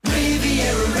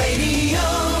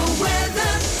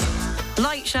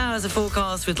showers are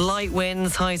forecast with light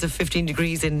winds, highs of 15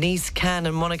 degrees in Nice, Cannes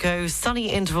and Monaco. Sunny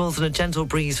intervals and a gentle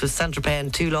breeze for Saint-Tropez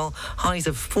and Toulon, highs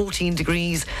of 14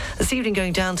 degrees. This evening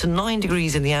going down to 9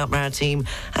 degrees in the Alpes-Maritimes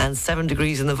and 7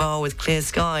 degrees in the Var with clear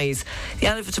skies. The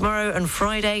outlook for tomorrow and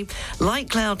Friday, light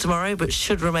cloud tomorrow but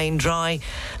should remain dry.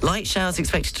 Light showers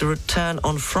expected to return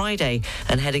on Friday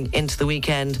and heading into the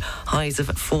weekend, highs of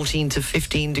 14 to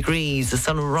 15 degrees. The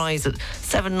sun will rise at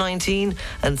 7:19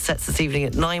 and sets this evening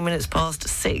at 9 minutes past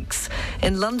 6.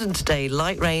 In London today,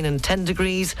 light rain and 10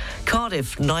 degrees.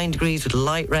 Cardiff, 9 degrees with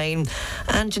light rain.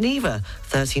 And Geneva,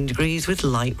 13 degrees with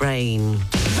light rain.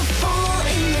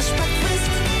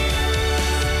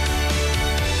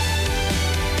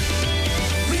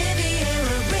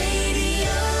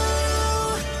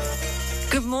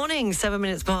 Good morning, 7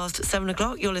 minutes past 7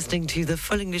 o'clock. You're listening to the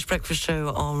Full English Breakfast Show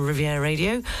on Riviera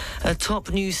Radio. A top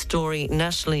news story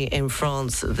nationally in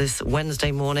France this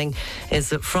Wednesday morning is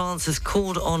that France has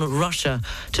called on Russia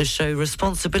to show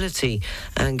responsibility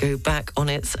and go back on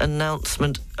its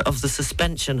announcement of the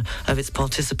suspension of its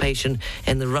participation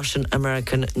in the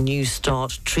Russian-American New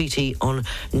START Treaty on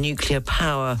Nuclear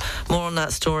Power. More on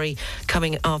that story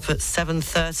coming up at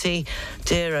 7:30.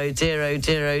 Dear, oh dear, oh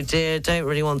dear, oh dear, don't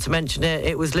really want to mention it.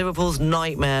 It was Liverpool's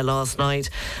nightmare last night.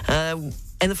 In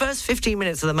the first 15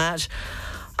 minutes of the match,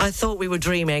 I thought we were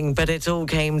dreaming, but it all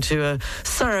came to a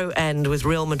sorrow end with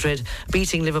Real Madrid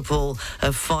beating Liverpool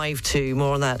 5-2.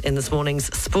 More on that in this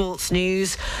morning's sports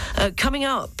news. Coming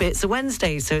up, it's a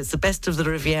Wednesday, so it's the best of the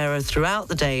Riviera throughout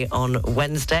the day on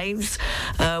Wednesdays.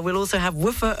 We'll also have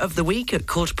Woofer of the Week at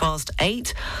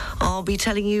 8:15. I'll be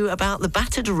telling you about the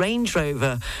battered Range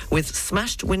Rover with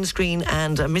smashed windscreen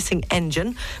and a missing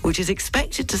engine, which is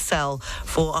expected to sell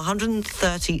for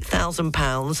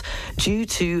 £130,000 due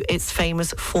to its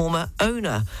famous former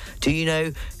owner. Do you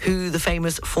know who the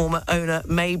famous former owner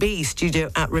may be?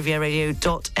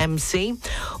 studio@rivieradio.mc.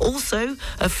 Also,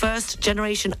 a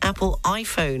first-generation Apple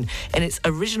iPhone in its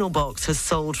original box has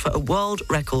sold for a world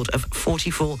record of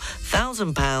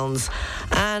 £44,000.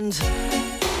 And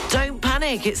don't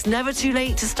panic, it's never too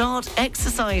late to start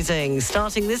exercising.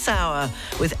 Starting this hour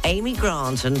with Amy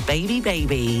Grant and Baby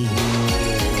Baby.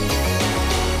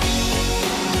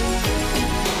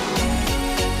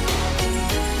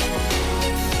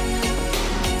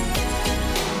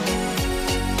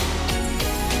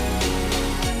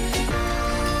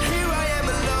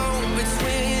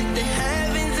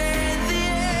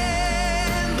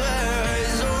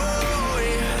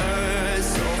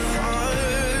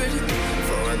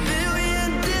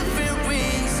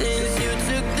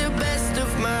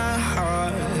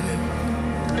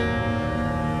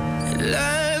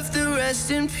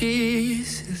 In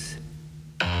pieces.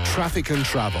 Traffic and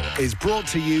Travel is brought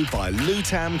to you by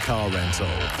Lutam Car Rental.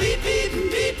 Beep, beep,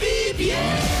 beep, beep,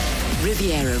 yeah.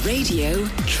 Riviera Radio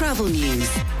Travel News.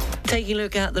 Taking a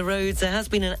look at the roads, there has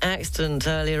been an accident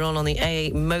earlier on the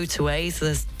A motorway, so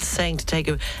they're saying to take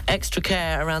extra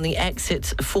care around the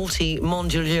exit 40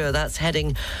 Montjulieu. That's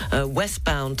heading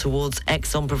westbound towards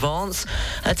Aix-en-Provence.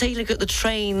 Take a look at the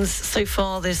trains so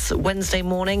far this Wednesday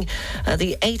morning.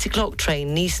 The 8 o'clock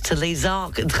train, Nice to Les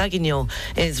Arcs-Draguignan,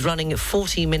 is running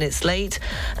 40 minutes late.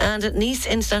 And at Nice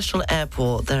International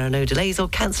Airport, there are no delays or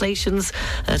cancellations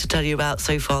to tell you about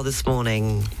so far this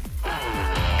morning.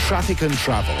 Traffic and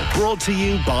Travel, brought to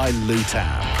you by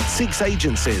Lutam. 6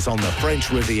 agencies on the French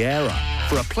Riviera.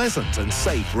 For a pleasant and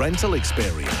safe rental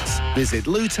experience, visit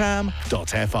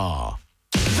lutam.fr.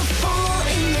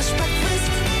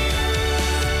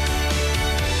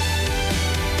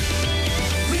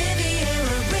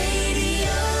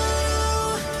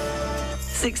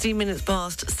 16 minutes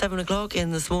past 7 o'clock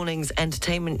in this morning's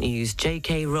entertainment news.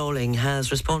 J.K. Rowling has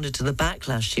responded to the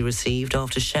backlash she received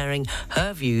after sharing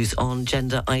her views on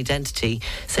gender identity,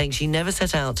 saying she never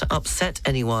set out to upset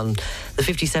anyone. The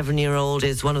 57-year-old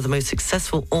is one of the most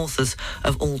successful authors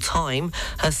of all time.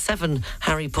 Her 7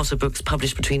 Harry Potter books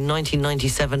published between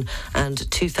 1997 and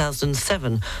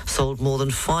 2007 sold more than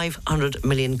 500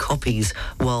 million copies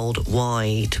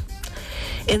worldwide.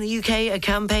 In the UK, a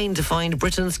campaign to find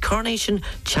Britain's Coronation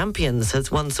Champions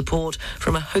has won support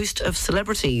from a host of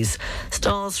celebrities.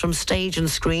 Stars from stage and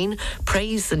screen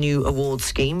praised the new award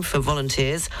scheme for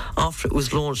volunteers after it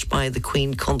was launched by the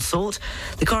Queen Consort.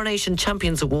 The Coronation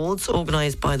Champions Awards,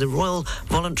 organised by the Royal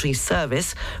Voluntary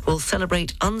Service, will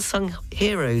celebrate unsung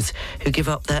heroes who give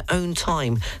up their own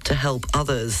time to help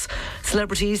others.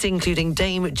 Celebrities including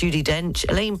Dame Judi Dench,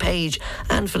 Elaine Page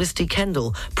and Felicity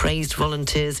Kendall praised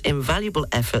volunteers' invaluable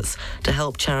efforts to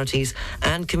help charities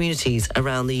and communities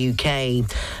around the UK.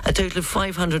 A total of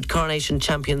 500 coronation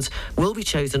champions will be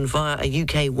chosen via a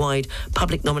UK-wide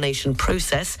public nomination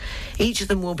process. Each of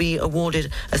them will be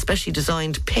awarded a specially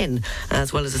designed pin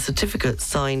as well as a certificate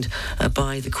signed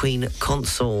by the Queen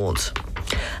Consort.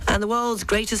 And the world's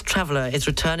greatest traveller is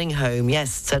returning home.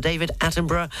 Yes, Sir David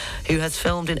Attenborough, who has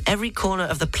filmed in every corner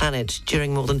of the planet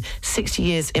during more than 60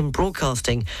 years in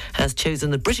broadcasting, has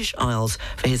chosen the British Isles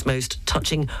for his most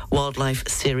touching wildlife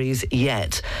series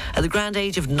yet. At the grand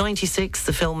age of 96,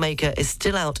 the filmmaker is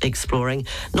still out exploring,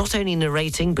 not only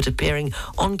narrating but appearing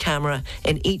on camera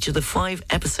in each of the 5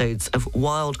 episodes of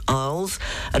Wild Isles,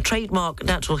 a trademark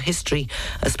natural history,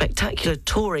 a spectacular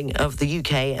touring of the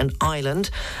UK and Ireland,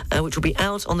 which will be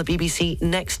out on the BBC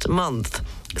next month.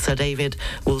 Sir David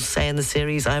will say in the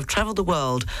series, "I have travelled the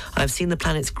world, I have seen the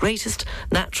planet's greatest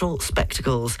natural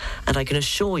spectacles, and I can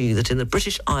assure you that in the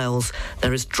British Isles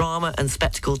there is drama and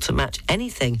spectacle to match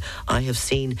anything I have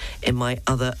seen in my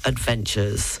other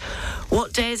adventures."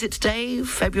 What day is it today?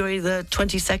 February the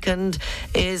 22nd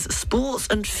is Sports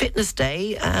and Fitness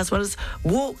Day, as well as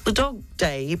Walk the Dog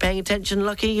Day. You paying attention,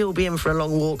 Lucky? You'll be in for a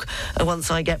long walk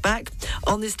once I get back.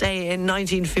 On this day in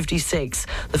 1956,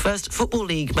 the first Football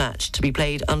League match to be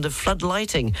played under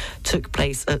floodlighting took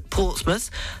place at Portsmouth.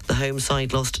 The home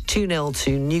side lost 2-0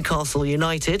 to Newcastle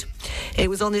United. It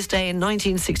was on this day in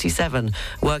 1967,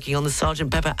 working on the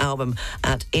Sgt. Pepper album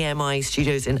at EMI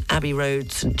Studios in Abbey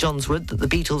Road, St John's Wood, that the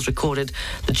Beatles recorded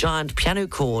the giant piano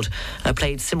chord,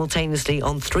 played simultaneously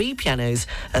on 3 pianos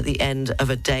at the end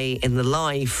of A Day in the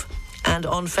Life. And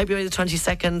on February the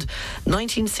 22nd,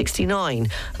 1969,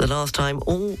 the last time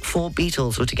all 4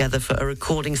 Beatles were together for a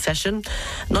recording session.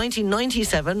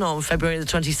 1997, on February the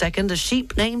 22nd, a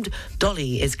sheep named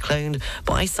Dolly is cloned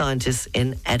by scientists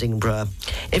in Edinburgh.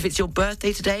 If it's your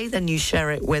birthday today, then you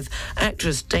share it with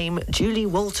actress Dame Julie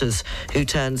Walters, who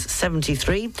turns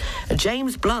 73.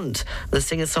 James Blunt, the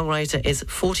singer-songwriter, is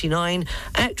 49.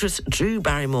 Actress Drew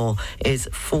Barrymore is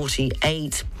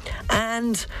 48.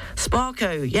 And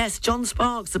Sparko, yes, John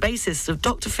Sparks, the bassist of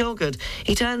Dr. Feelgood,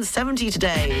 he turns 70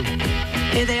 today.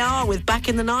 Here they are with Back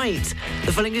in the Night,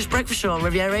 the Full English Breakfast Show on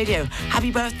Riviera Radio.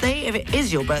 Happy birthday if it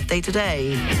is your birthday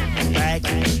today. Back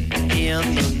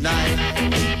in the night,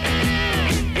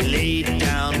 laid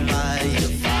down by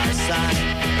your fireside.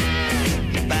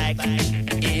 Back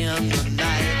in the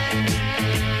night,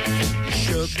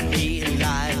 shook me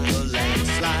like a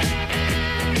landslide.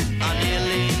 I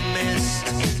nearly missed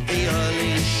the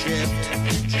early shift,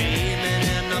 dreaming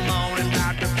in the morning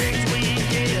about the things we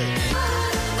did.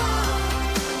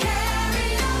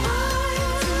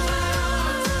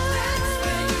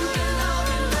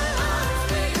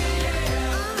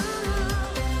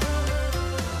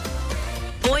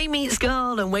 Boy Meets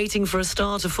Girl and Waiting for a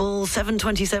Star to Fall.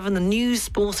 7:27, the news,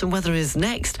 sport and weather is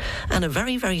next, and a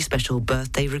very, very special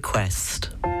birthday request.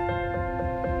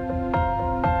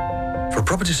 For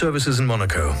property services in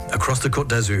Monaco, across the Côte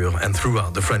d'Azur and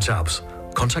throughout the French Alps,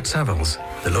 contact Savills,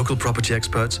 the local property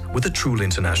experts with a truly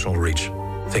international reach.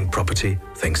 Think property,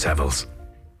 think Savills.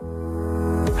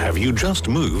 Have you just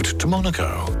moved to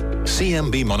Monaco?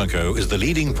 CMB Monaco is the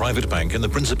leading private bank in the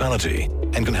Principality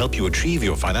and can help you achieve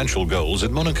your financial goals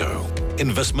in Monaco.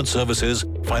 Investment services,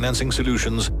 financing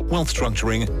solutions, wealth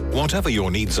structuring, whatever your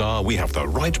needs are, we have the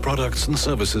right products and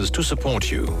services to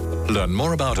support you. Learn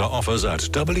more about our offers at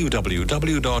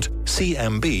www.cmb.mc.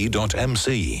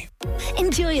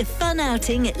 Enjoy a fun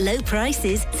outing at low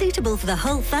prices, suitable for the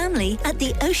whole family at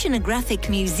the Oceanographic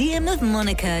Museum of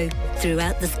Monaco.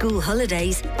 Throughout the school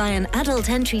holidays, buy an adult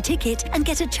entry ticket and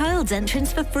get a child's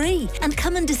entrance for free. And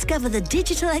come and discover the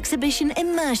digital exhibition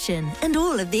Immersion and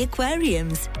all of the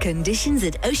aquariums. Conditions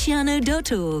at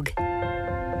oceano.org.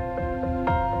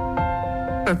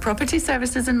 For property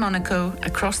services in Monaco,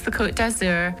 across the Côte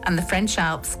d'Azur and the French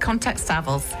Alps, contact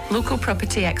Savills, local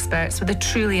property experts with a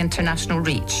truly international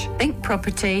reach. Think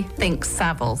property, think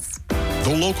Savills.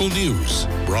 The local news,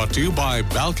 brought to you by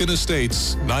Balkan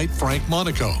Estates, Knight Frank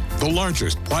Monaco, the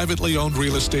largest privately owned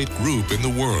real estate group in the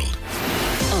world.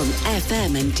 On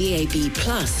FM and DAB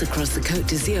Plus across the Côte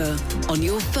d'Azur, on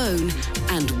your phone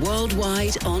and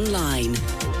worldwide online.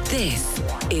 This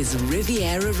is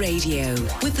Riviera Radio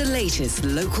with the latest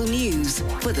local news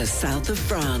for the south of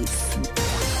France.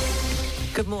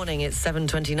 Good morning, it's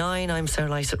 7:29. I'm Sarah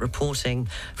Lysett reporting.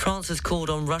 France has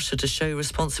called on Russia to show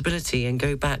responsibility and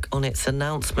go back on its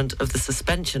announcement of the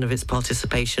suspension of its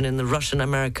participation in the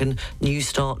Russian-American New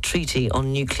START treaty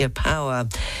on nuclear power.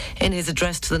 In his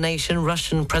address to the nation,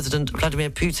 Russian President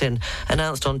Vladimir Putin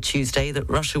announced on Tuesday that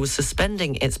Russia was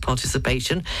suspending its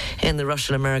participation in the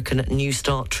Russian-American New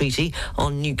START treaty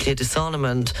on nuclear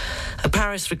disarmament.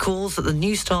 Paris recalls that the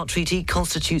New START treaty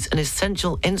constitutes an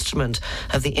essential instrument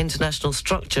of the international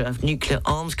structure of nuclear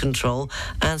arms control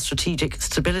and strategic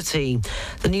stability.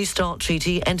 The New START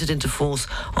treaty entered into force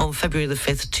on February the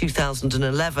 5th,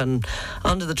 2011.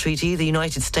 Under the treaty, the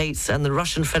United States and the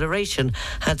Russian Federation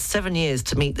had 7 years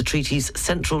to meet the treaty's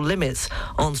central limits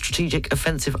on strategic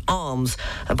offensive arms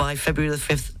by February the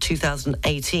 5th,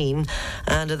 2018,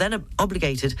 and are then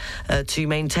obligated to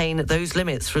maintain those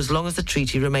limits for as long as the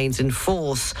treaty remains in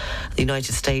force. The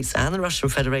United States and the Russian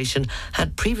Federation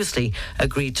had previously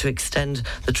agreed to extend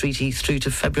the treaty through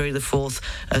to February the 4th,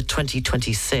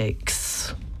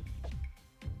 2026.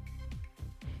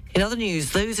 In other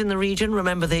news, those in the region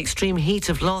remember the extreme heat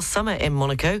of last summer in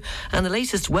Monaco, and the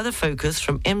latest weather focus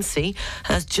from IMSI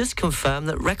has just confirmed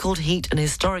that record heat and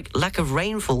historic lack of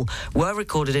rainfall were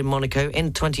recorded in Monaco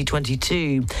in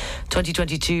 2022.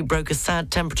 2022 broke a sad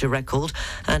temperature record,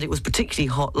 and it was particularly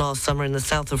hot last summer in the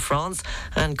south of France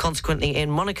and consequently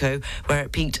in Monaco, where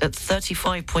it peaked at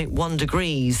 35.1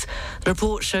 degrees. The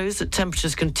report shows that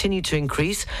temperatures continue to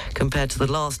increase compared to the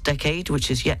last decade,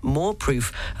 which is yet more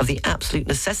proof of the absolute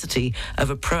necessity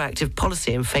of a proactive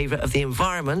policy in favour of the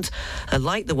environment,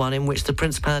 like the one in which the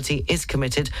Principality is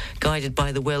committed, guided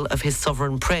by the will of his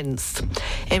sovereign prince.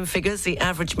 In figures, the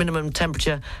average minimum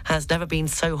temperature has never been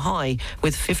so high,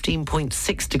 with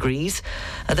 15.6 degrees.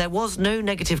 There was no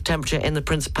negative temperature in the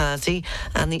Principality,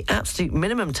 and the absolute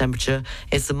minimum temperature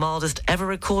is the mildest ever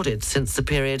recorded since the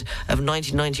period of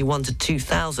 1991 to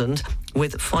 2000,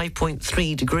 with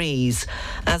 5.3 degrees.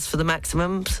 As for the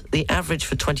maximums, the average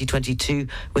for 2022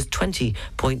 was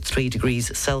 20.3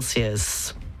 degrees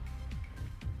Celsius.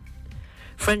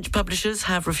 French publishers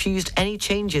have refused any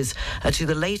changes to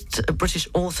the late British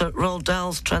author Roald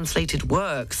Dahl's translated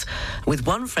works, with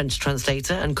one French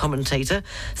translator and commentator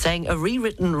saying a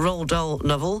rewritten Roald Dahl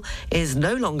novel is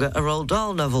no longer a Roald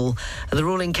Dahl novel. The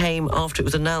ruling came after it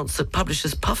was announced that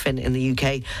publishers Puffin in the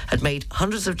UK had made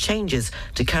hundreds of changes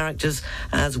to characters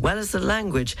as well as the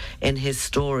language in his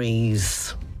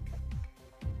stories.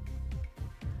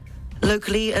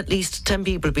 Locally, at least 10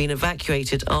 people have been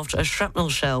evacuated after a shrapnel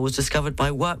shell was discovered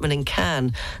by workmen in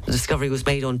Cannes. The discovery was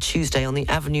made on Tuesday on the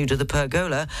Avenue de la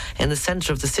Pergola in the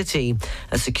centre of the city.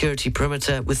 A security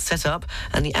perimeter was set up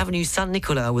and the Avenue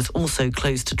Saint-Nicolas was also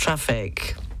closed to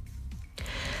traffic.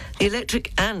 The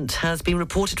electric ant has been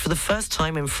reported for the first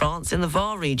time in France in the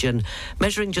Var region.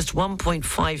 Measuring just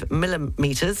 1.5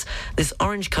 millimetres, this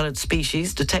orange-coloured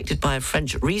species, detected by a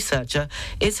French researcher,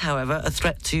 is, however, a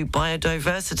threat to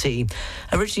biodiversity.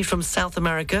 Originally from South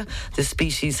America, this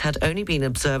species had only been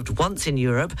observed once in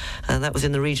Europe, and that was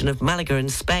in the region of Malaga in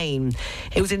Spain.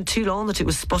 It was in Toulon that it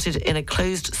was spotted in a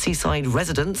closed seaside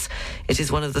residence. It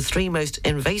is one of the 3 most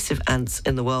invasive ants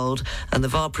in the world, and the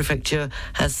Var prefecture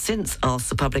has since asked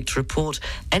the public to report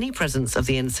any presence of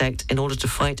the insect in order to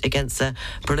fight against their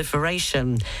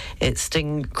proliferation. Its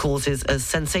sting causes a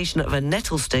sensation of a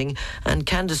nettle sting and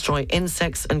can destroy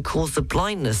insects and cause the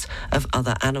blindness of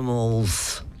other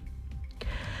animals.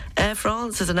 Air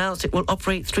France has announced it will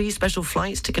operate 3 special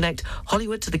flights to connect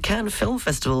Hollywood to the Cannes Film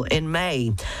Festival in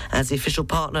May. As the official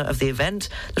partner of the event,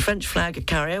 the French flag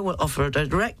carrier will offer a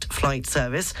direct flight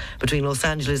service between Los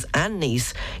Angeles and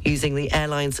Nice using the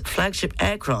airline's flagship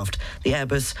aircraft, the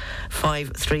Airbus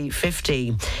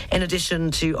 5350. In addition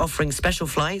to offering special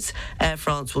flights, Air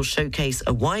France will showcase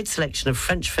a wide selection of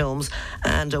French films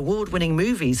and award-winning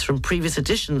movies from previous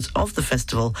editions of the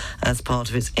festival as part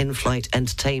of its in-flight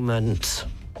entertainment.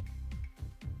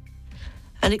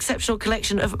 An exceptional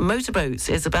collection of motorboats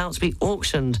is about to be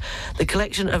auctioned. The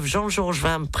collection of Jean-Georges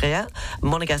Van Praet,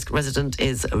 Monegasque resident,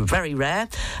 is very rare.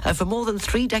 For more than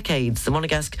 3 decades, the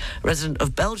Monegasque resident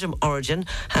of Belgium origin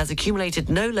has accumulated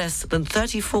no less than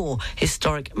 34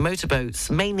 historic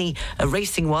motorboats, mainly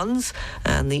racing ones.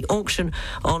 And the auction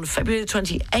on February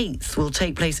 28th will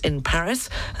take place in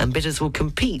Paris, and bidders will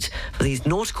compete for these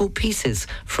nautical pieces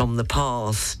from the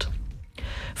past.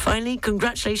 Finally,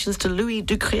 congratulations to Louis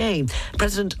Ducrier,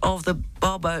 president of the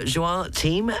Barber Joie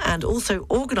team and also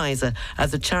organiser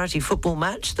of the charity football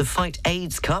match, the Fight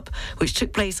AIDS Cup, which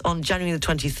took place on January the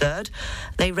 23rd.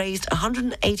 They raised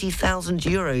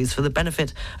 €180,000 for the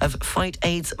benefit of Fight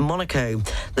AIDS Monaco.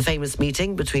 The famous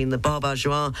meeting between the Barber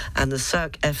Joie and the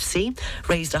Cirque FC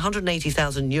raised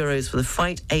 €180,000 for the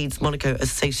Fight AIDS Monaco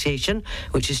Association,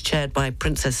 which is chaired by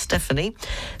Princess Stephanie.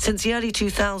 Since the early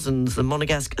 2000s, the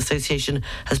Monegasque Association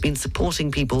has been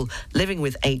supporting people living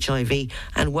with HIV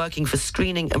and working for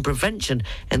screening and prevention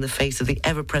in the face of the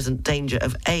ever-present danger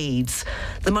of AIDS.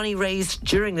 The money raised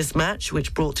during this match,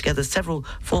 which brought together several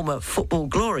former football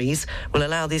glories, will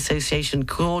allow the association,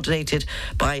 coordinated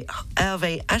by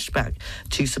Hervé Ashbach,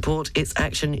 to support its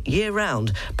action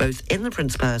year-round, both in the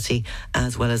Principality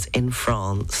as well as in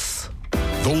France.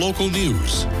 The local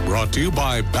news, brought to you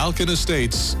by Balkan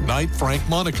Estates, Knight Frank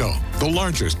Monaco, the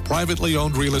largest privately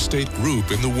owned real estate group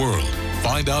in the world.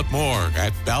 Find out more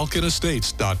at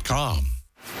balkanestates.com.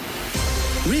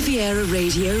 Riviera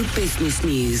Radio Business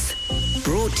News,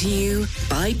 brought to you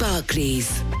by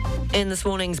Barclays. In this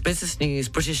morning's business news,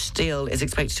 British Steel is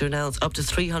expected to announce up to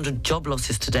 300 job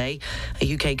losses today.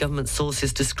 UK government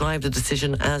sources describe the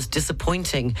decision as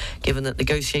disappointing, given that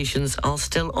negotiations are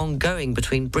still ongoing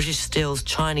between British Steel's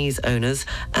Chinese owners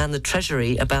and the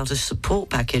Treasury about a support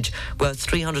package worth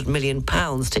 £300 million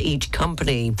to each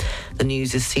company. The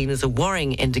news is seen as a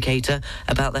worrying indicator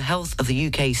about the health of the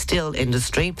UK steel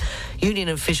industry. Union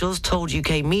officials told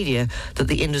UK media that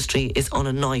the industry is on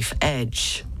a knife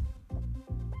edge.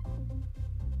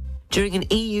 During an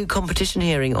EU competition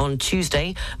hearing on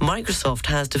Tuesday, Microsoft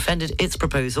has defended its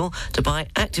proposal to buy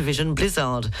Activision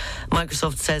Blizzard.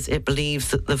 Microsoft says it believes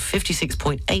that the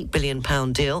 £56.8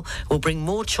 billion deal will bring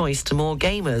more choice to more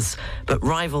gamers. But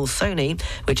rival Sony,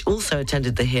 which also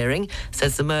attended the hearing,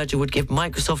 says the merger would give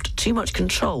Microsoft too much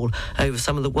control over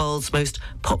some of the world's most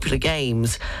popular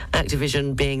games,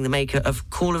 Activision being the maker of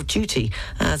Call of Duty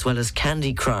as well as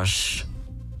Candy Crush.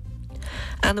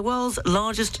 And the world's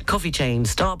largest coffee chain,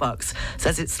 Starbucks,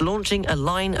 says it's launching a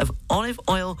line of olive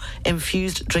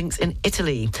oil-infused drinks in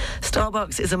Italy.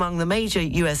 Starbucks is among the major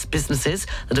US businesses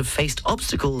that have faced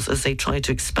obstacles as they try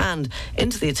to expand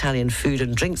into the Italian food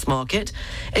and drinks market.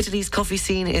 Italy's coffee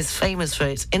scene is famous for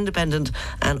its independent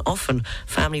and often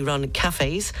family-run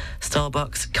cafes.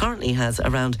 Starbucks currently has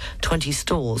around 20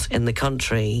 stores in the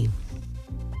country.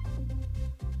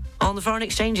 On the foreign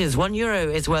exchanges,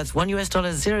 €1 is worth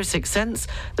 $1.06.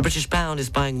 The British pound is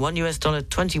buying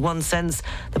 $1.21.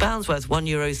 The pound's worth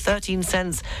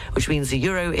 €1.13, which means the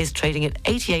euro is trading at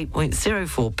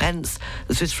 88.04 pence.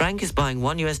 The Swiss franc is buying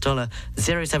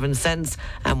 $1.07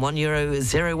 and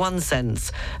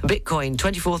 €1.01. Bitcoin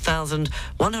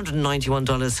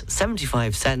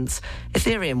 $24,191.75.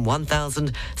 Ethereum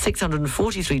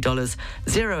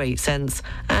 $1,643.08.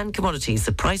 And commodities,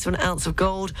 the price of an ounce of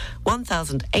gold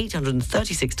 $1,836.04,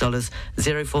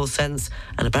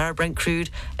 and a barrel Brent crude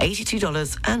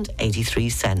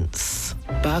 $82.83.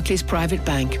 Barclays Private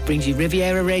Bank brings you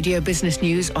Riviera Radio Business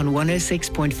News on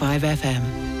 106.5 FM.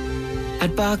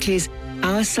 At Barclays,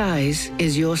 our size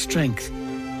is your strength,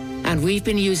 and we've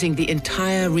been using the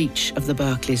entire reach of the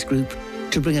Barclays Group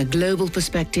to bring a global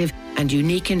perspective and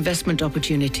unique investment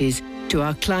opportunities to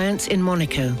our clients in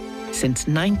Monaco since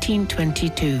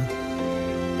 1922.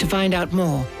 To find out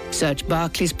more, search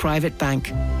Barclays Private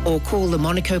Bank or call the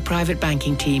Monaco Private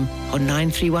Banking Team on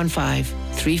 9315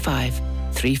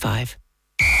 3535.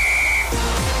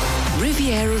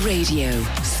 Riviera Radio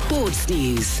Sports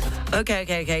News.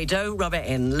 Okay, don't rub it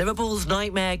in. Liverpool's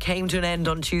nightmare came to an end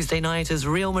on Tuesday night as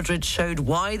Real Madrid showed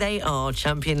why they are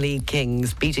Champions League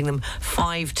kings, beating them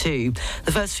 5-2.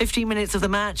 The first 15 minutes of the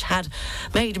match had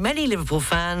made many Liverpool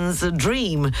fans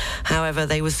dream. However,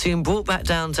 they were soon brought back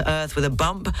down to earth with a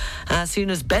bump. As soon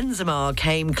as Benzema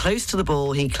came close to the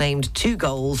ball, he claimed 2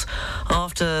 goals.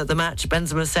 After the match,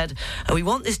 Benzema said, "We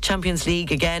want this Champions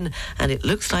League again, and it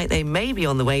looks like they may be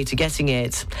on the way to getting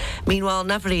it." Meanwhile,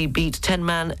 Napoli beat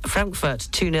 10-man Frankfurt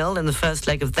 2-0 in the first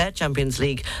leg of their Champions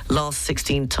League last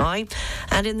 16 tie.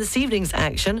 And in this evening's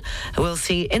action, we'll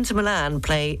see Inter Milan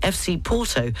play FC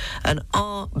Porto and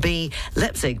RB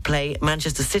Leipzig play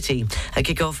Manchester City. A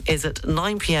kickoff is at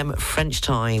 9 p.m. French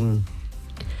time.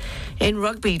 In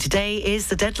rugby, today is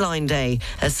the deadline day,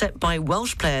 as set by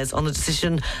Welsh players on the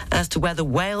decision as to whether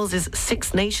Wales's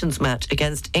Six Nations match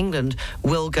against England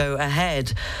will go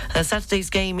ahead.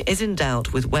 Saturday's game is in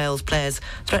doubt, with Wales players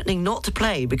threatening not to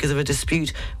play because of a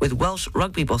dispute with Welsh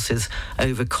rugby bosses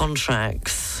over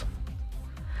contracts.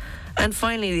 And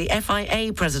finally, the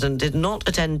FIA president did not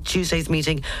attend Tuesday's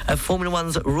meeting of Formula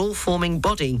One's rule-forming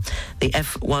body, the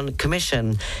F1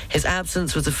 Commission. His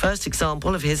absence was the first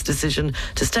example of his decision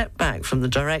to step back from the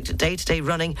direct day-to-day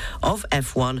running of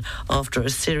F1 after a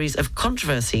series of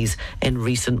controversies in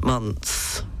recent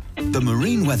months. The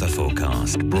Marine Weather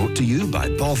Forecast, brought to you by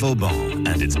Port Vauban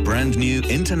and its brand new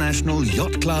International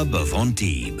Yacht Club of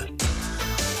Antibes.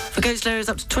 For coast areas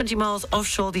up to 20 miles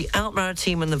offshore the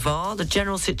Alpes-Maritimes and the Var, the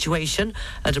general situation,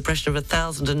 a depression of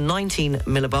 1,019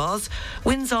 millibars.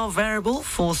 Winds are variable,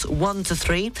 force 1 to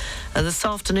 3. And this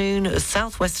afternoon,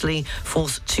 southwesterly,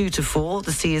 force 2 to 4.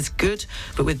 The sea is good,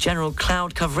 but with general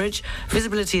cloud coverage.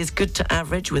 Visibility is good to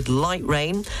average with light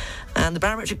rain. And the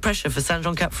barometric pressure for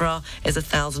Saint-Jean-Cap-Ferrat is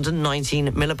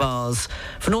 1,019 millibars.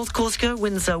 For North Corsica,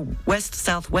 winds are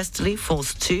west-southwesterly,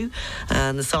 force 2.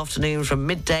 And this afternoon from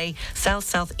midday,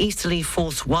 south-southeasterly,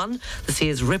 force 1. The sea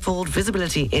is rippled,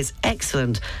 visibility is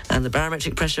excellent. And the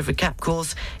barometric pressure for Cap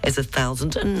Corse is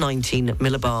 1,019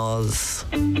 millibars.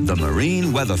 The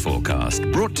Marine Weather Forecast,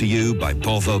 brought to you by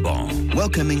Port Vauban,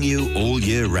 welcoming you all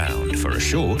year round for a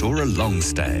short or a long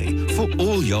stay for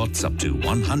all yachts up to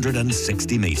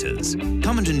 160 metres.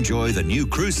 Come and enjoy the new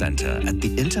crew centre at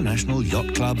the International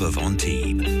Yacht Club of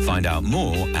Antibes. Find out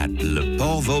more at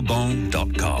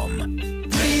leportvauban.com.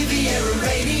 Riviera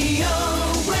Radio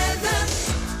weather.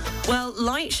 Well,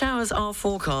 light showers are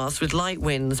forecast with light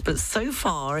winds, but so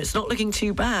far it's not looking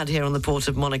too bad here on the Port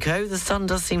of Monaco. The sun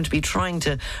does seem to be trying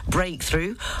to break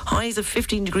through. Highs of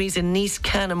 15 degrees in Nice,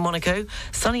 Cannes and Monaco.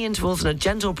 Sunny intervals and a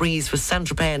gentle breeze for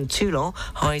Saint-Tropez and Toulon.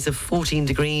 Highs of 14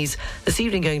 degrees. This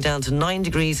evening going down to 9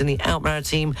 degrees in the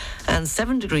Alpes-Maritimes and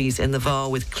 7 degrees in the Var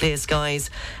with clear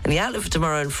skies. And the outlook for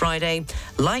tomorrow and Friday,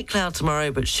 light cloud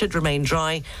tomorrow but should remain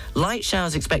dry. Light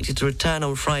showers expected to return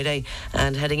on Friday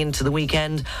and heading into the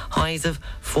weekend. Highs of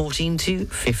 14 to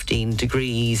 15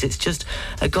 degrees. It's just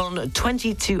gone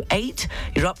 20 to 8.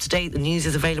 You're up to date. The news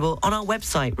is available on our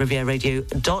website,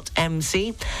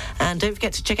 rivieradio.mc. And don't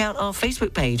forget to check out our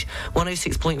Facebook page,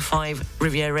 106.5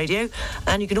 Riviera Radio.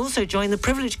 And you can also join the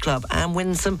Privilege Club and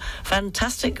win some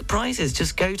fantastic prizes.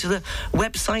 Just go to the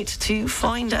website to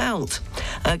find out.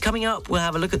 Coming up, we'll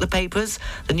have a look at the papers,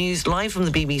 the news live from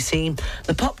the BBC,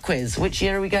 the pop quiz. Which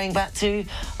year are we going back to?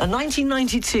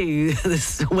 1992,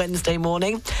 this Wednesday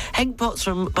morning. Hank Potts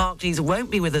from Barclays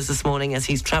won't be with us this morning as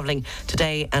he's travelling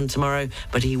today and tomorrow,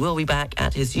 but he will be back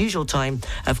at his usual time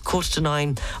of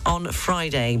 8:45 on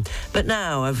Friday. But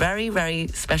now, a very, very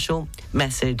special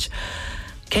message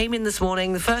came in this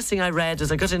morning. The first thing I read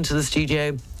as I got into the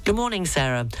studio: "Good morning,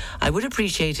 Sarah. I would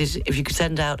appreciate it if you could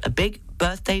send out a big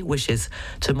birthday wishes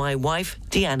to my wife,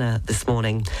 Deanna, this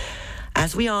morning.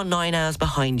 As we are 9 hours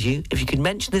behind you, if you could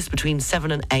mention this between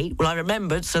 7 and 8, well, I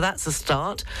remembered, so that's a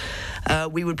start.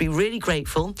 We would be really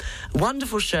grateful.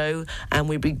 Wonderful show, and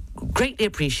we'd be greatly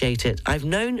appreciate it. I've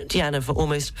known Deanna for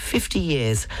almost 50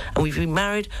 years, and we've been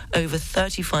married over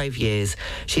 35 years.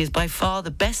 She is by far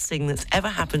the best thing that's ever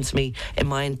happened to me in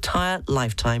my entire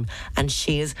lifetime, and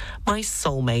she is my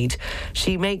soulmate.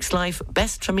 She makes life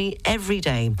best for me every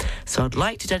day, so I'd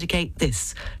like to dedicate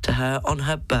this to her on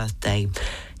her birthday."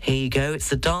 Here you go. It's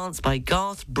The Dance by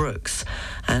Garth Brooks.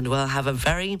 And we'll have a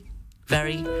very,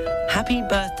 very happy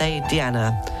birthday,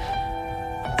 Deanna.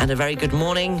 And a very good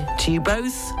morning to you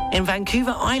both in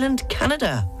Vancouver Island,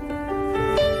 Canada.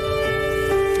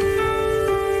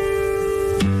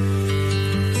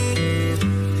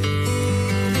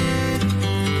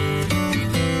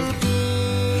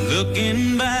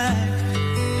 Looking back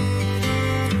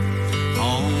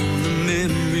on the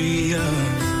memory of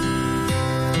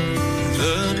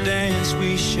the dance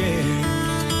we shared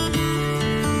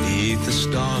beneath the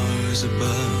stars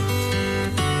above.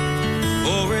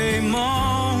 For a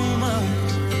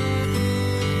moment,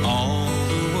 all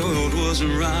the world was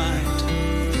right.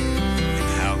 And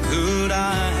how could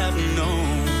I have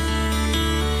known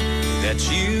that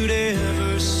you'd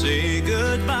ever say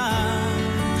goodbye?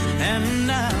 And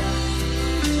now,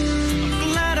 I'm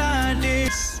glad I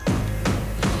did.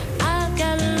 I've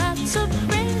got lots of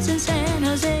friends in San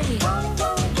Jose.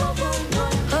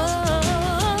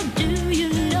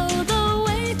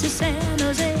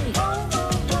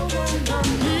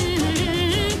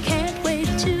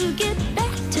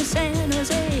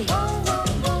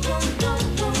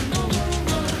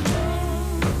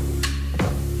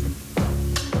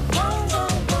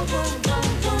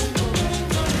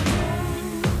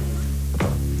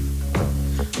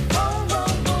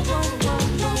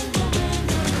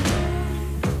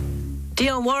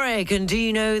 traffic, and do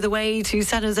you know the way to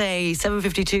San Jose?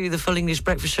 7:52, the Full English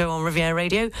Breakfast Show on Riviera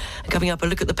Radio. And coming up, a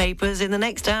look at the papers. In the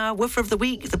next hour, Woofer of the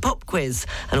Week, the pop quiz,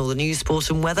 and all the news,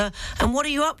 sport and weather. And what are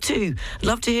you up to?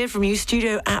 Love to hear from you.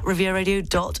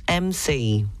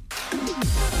 studio@rivieradio.mc.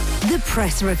 The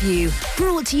Press Review,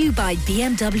 brought to you by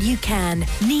BMW Cannes,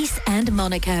 Nice and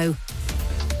Monaco.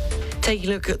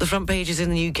 Taking a look at the front pages in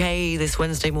the UK this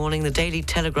Wednesday morning, the Daily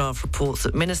Telegraph reports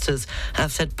that ministers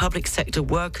have said public sector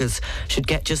workers should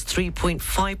get just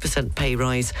 3.5% pay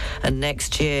rise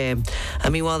next year.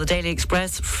 And meanwhile, the Daily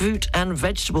Express, fruit and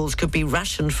vegetables could be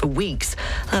rationed for weeks.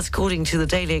 That's according to the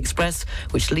Daily Express,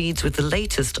 which leads with the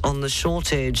latest on the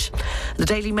shortage. The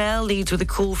Daily Mail leads with a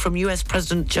call from US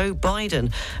President Joe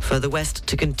Biden for the West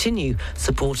to continue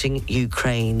supporting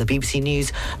Ukraine. The BBC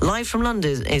News live from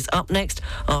London is up next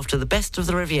after the best of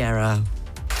the Riviera.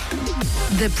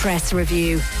 The Press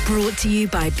Review, brought to you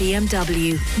by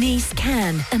BMW, Nice,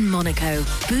 Cannes and Monaco.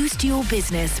 Boost your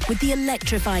business with the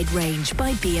electrified range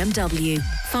by BMW.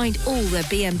 Find all the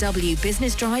BMW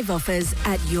Business Drive offers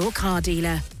at your car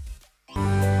dealer.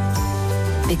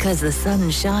 Because the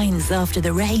sun shines after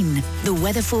the rain, the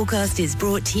weather forecast is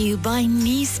brought to you by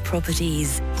Nice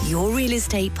Properties, your real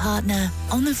estate partner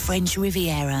on the French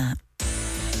Riviera.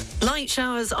 Light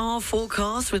showers are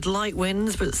forecast with light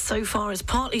winds, but so far it's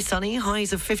partly sunny.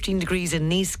 Highs of 15 degrees in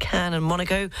Nice, Cannes and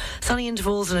Monaco. Sunny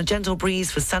intervals and a gentle breeze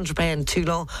for Saint-Tropez and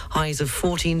Toulon. Highs of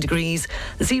 14 degrees.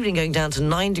 This evening going down to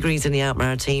 9 degrees in the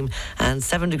Alpes-Maritimes and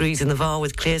 7 degrees in the Var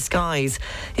with clear skies.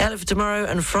 The outlook for tomorrow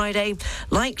and Friday.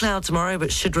 Light cloud tomorrow,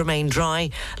 but should remain dry.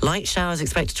 Light showers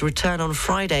expected to return on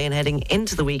Friday and heading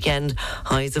into the weekend.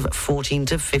 Highs of 14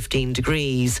 to 15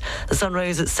 degrees. The sun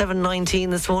rose at 7:19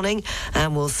 this morning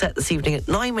and will set this evening at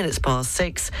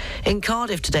 6:09. In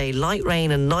Cardiff today, light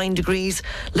rain and 9 degrees.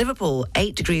 Liverpool,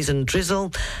 8 degrees and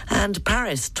drizzle. And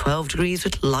Paris, 12 degrees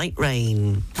with light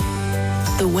rain.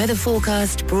 The weather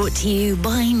forecast brought to you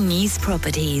by Nice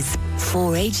Properties.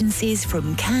 4 agencies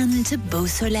from Cannes to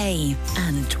Beausoleil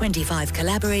and 25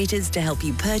 collaborators to help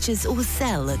you purchase or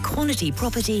sell a quality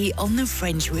property on the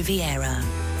French Riviera.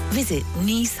 Visit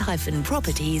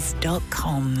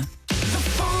nice-properties.com.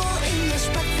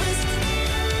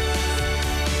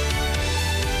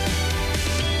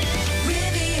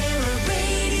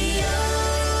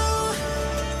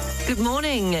 Good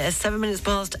morning.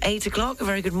 8:07. A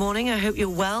very good morning. I hope you're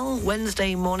well.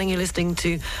 Wednesday morning, you're listening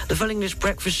to the Full English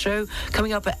Breakfast Show.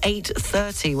 Coming up at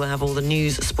 8:30, we'll have all the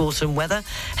news, sport and weather.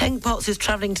 Henk Potts is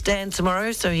travelling today and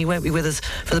tomorrow, so he won't be with us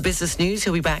for the business news.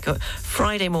 He'll be back at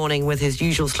Friday morning with his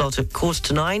usual slot at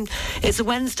 8:45. It's a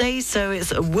Wednesday, so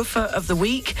it's a Woofer of the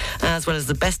Week, as well as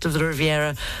the best of the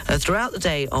Riviera throughout the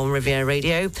day on Riviera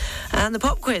Radio. And the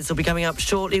pop quiz will be coming up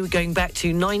shortly. We're going back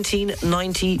to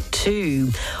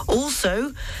 1992.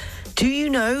 Also, do you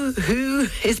know who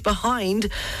is behind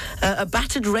a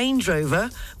battered Range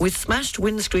Rover with smashed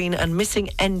windscreen and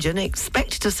missing engine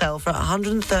expected to sell for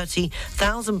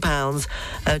 £130,000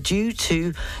 due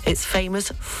to its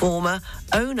famous former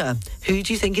owner? Who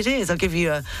do you think it is? I'll give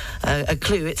you a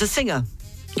clue. It's a singer.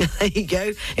 There you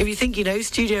go. If you think you know,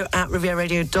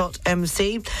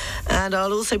 studio@rivieradio.mc. And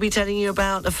I'll also be telling you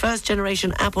about the first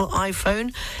generation Apple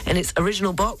iPhone in its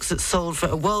original box that sold for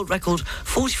a world record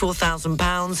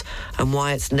 £44,000 and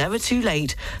why it's never too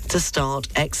late to start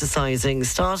exercising.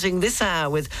 Starting this hour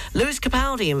with Lewis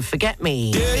Capaldi and Forget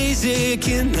Me. Days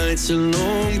aching, nights are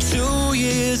long, 2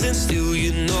 years and still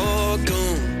you're not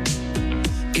gone.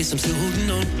 Guess I'm still holding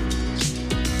on.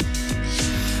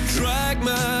 Drag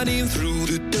my name through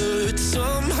the dirt.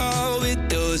 Somehow it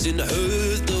doesn't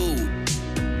hurt though.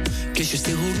 Guess you're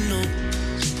still holding on.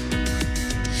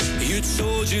 You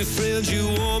told your friends you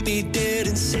want me dead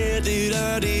and said that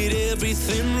I did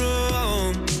everything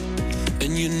wrong.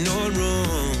 And you're not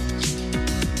wrong.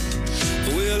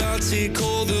 Well, I'll take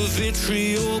all the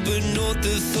vitriol, but not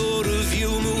the thought of you.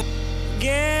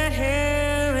 Get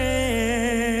here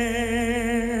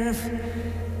if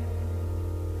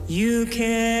you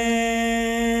can.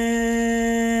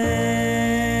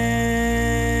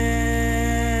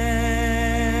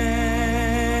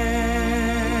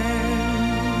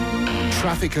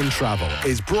 Traffic and Travel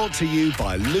is brought to you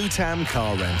by Lutam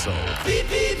Car Rental. Beep,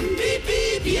 beep, beep,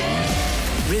 beep, yeah.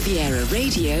 Riviera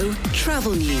Radio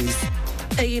Travel News.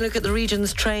 Taking a look at the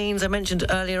region's trains, I mentioned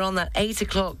earlier on that 8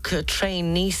 o'clock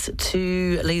train Nice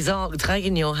to Les Arcs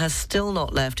Draguignan has still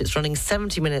not left. It's running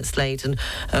 70 minutes late and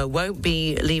won't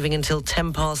be leaving until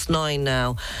 10 past 9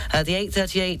 now. The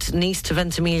 8:38 Nice to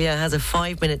Ventimiglia has a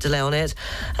 5-minute delay on it,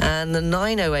 and the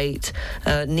 9:08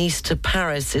 Nice to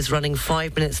Paris is running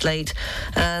 5 minutes late,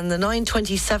 and the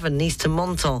 9:27 Nice to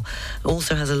Menton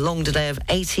also has a long delay of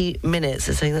 80 minutes.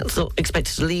 It's saying that's not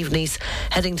expected to leave Nice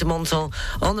heading to Menton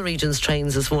on the region's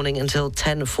trains this morning until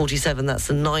 10:47. That's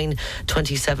the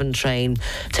 9:27 train.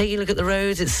 Taking a look at the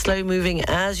roads, it's slow moving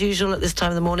as usual at this time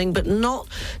of the morning, but not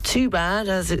too bad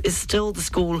as it is still the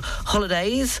school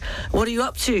holidays. What are you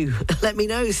up to? Let me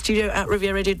know.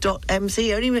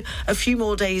 studio@rivieradio.mc. Only a few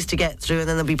more days to get through and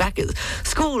then they'll be back at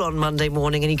school on Monday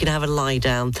morning and you can have a lie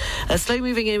down. Slow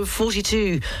moving in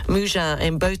 42 Mougins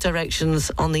in both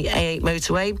directions on the A8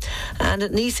 motorway, and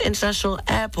at Nice International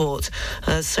Airport.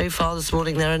 So far this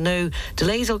morning there are no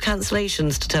delays or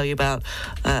cancellations to tell you about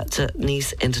at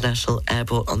Nice International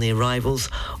Airport on the arrivals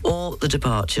or the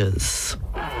departures.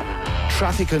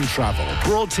 Traffic and travel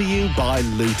brought to you by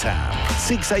Lutam.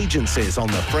 6 agencies on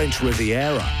the French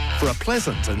Riviera for a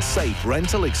pleasant and safe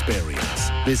rental experience.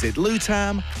 Visit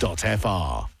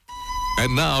lutam.fr.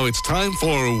 And now it's time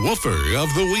for Woofer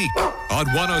of the Week on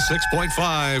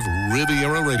 106.5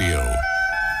 Riviera Radio.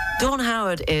 Dawn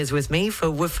Howard is with me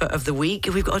for Woofer of the Week.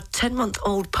 We've got a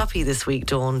 10-month-old puppy this week,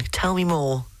 Dawn. Tell me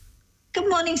more. Good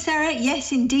morning, Sarah.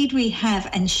 Yes, indeed we have,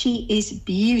 and she is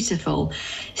beautiful.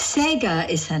 Sega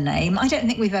is her name. I don't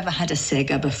think we've ever had a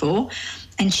Sega before.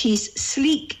 And she's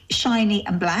sleek, shiny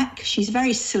and black. She's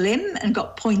very slim and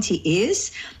got pointy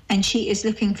ears. And she is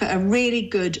looking for a really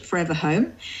good forever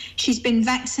home. She's been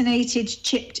vaccinated,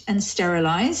 chipped and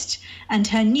sterilised. And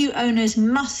her new owners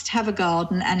must have a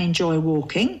garden and enjoy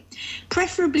walking.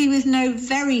 Preferably with no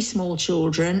very small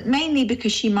children, mainly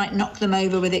because she might knock them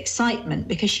over with excitement,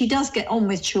 because she does get on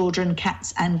with children,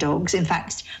 cats and dogs. In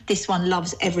fact, this one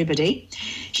loves everybody.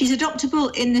 She's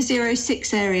adoptable in the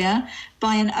 06 area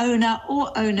by an owner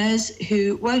or owners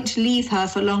who won't leave her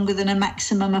for longer than a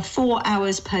maximum of 4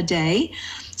 hours per day.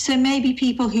 So maybe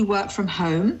people who work from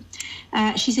home.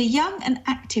 She's a young and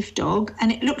active dog,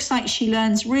 and it looks like she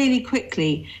learns really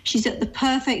quickly. She's at the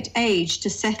perfect age to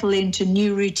settle into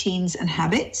new routines and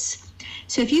habits.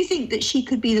 So if you think that she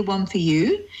could be the one for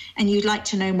you and you'd like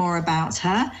to know more about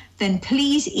her, then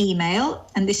please email,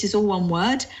 and this is all one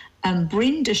word,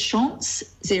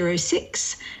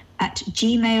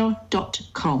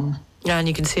 brindechance06@gmail.com. And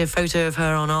you can see a photo of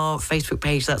her on our Facebook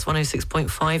page. That's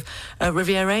 106.5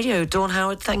 Riviera Radio. Dawn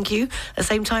Howard, thank you. At the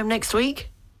same time next week.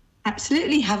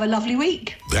 Absolutely. Have a lovely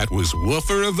week. That was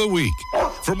Woofer of the Week.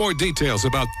 For more details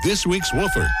about this week's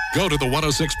Woofer, go to the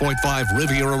 106.5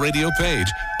 Riviera Radio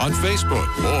page on Facebook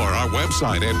or our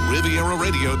website at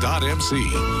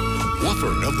rivieraradio.mc.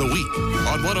 Woofer of the Week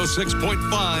on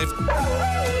 106.5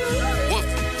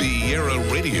 Riviera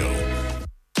Radio.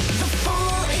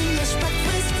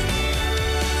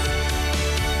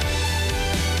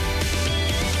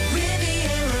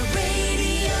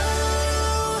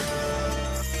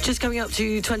 Just coming up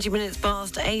to 20 minutes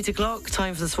past 8 o'clock,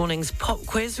 time for this morning's pop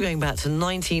quiz. We're going back to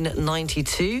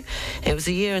 1992. It was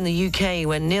a year in the UK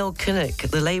when Neil Kinnock,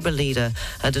 the Labour leader,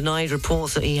 denied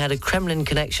reports that he had a Kremlin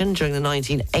connection during the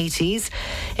 1980s.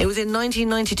 It was in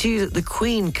 1992 that the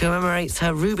Queen commemorates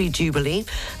her Ruby Jubilee,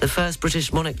 the first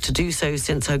British monarch to do so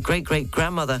since her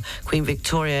great-great-grandmother, Queen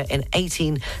Victoria, in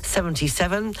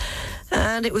 1877.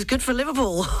 And it was good for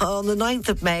Liverpool on the 9th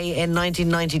of May in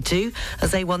 1992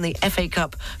 as they won the FA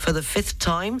Cup for the 5th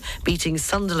time, beating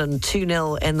Sunderland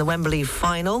 2-0 in the Wembley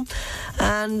final.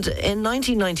 And in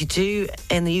 1992,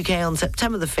 in the UK on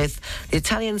September the 5th, the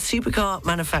Italian supercar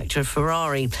manufacturer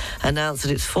Ferrari announced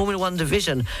that its Formula One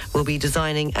division will be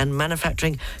designing and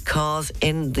manufacturing cars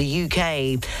in the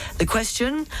UK. The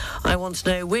question, I want to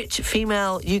know which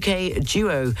female UK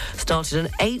duo started an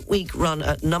 8-week run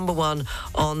at #1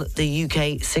 on the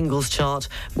UK singles chart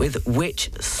with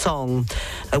which song?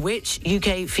 Which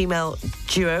UK female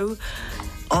duo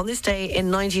on this day in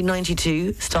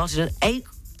 1992 started an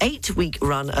 8-week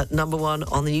run at #1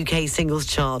 on the UK singles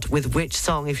chart with which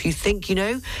song? If you think you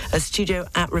know,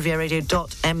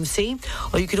 studio@rivieraradio.mc,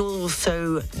 or you can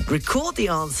also record the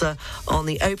answer on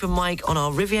the open mic on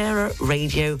our Riviera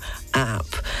Radio app.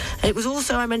 It was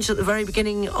also, I mentioned at the very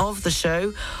beginning of the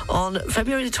show, on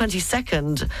February the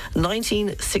 22nd,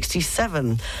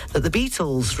 1967, that the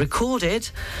Beatles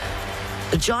recorded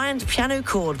a giant piano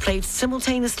chord played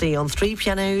simultaneously on 3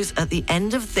 pianos at the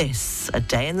end of this, A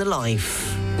Day in the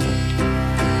Life.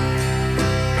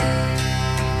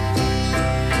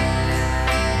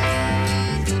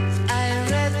 I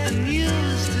read the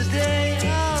news today.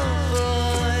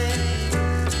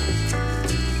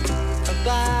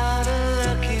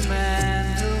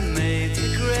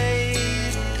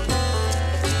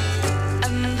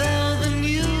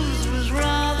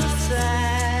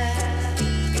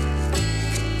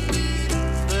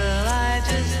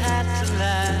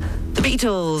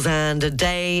 Beatles and A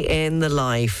Day in the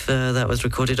Life. That was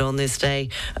recorded on this day.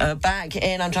 Back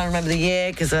in, I'm trying to remember the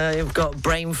year because I've got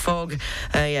brain fog.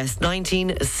 Yes,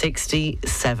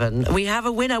 1967. We have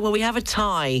a winner. Well, we have a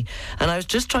tie. And I was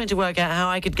just trying to work out how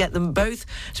I could get them both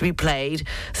to be played.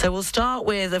 So we'll start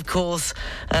with, of course,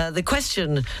 the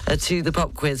question to the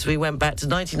pop quiz. We went back to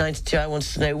 1992. I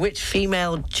wanted to know which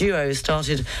female duo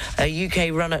started a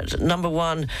UK run at number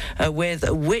one with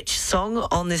which song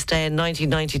on this day in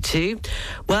 1992.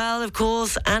 Well, of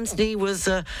course, Anthony was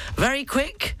very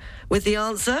quick with the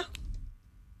answer.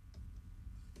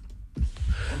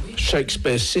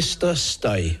 Shakespeare's Sister,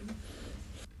 Stay.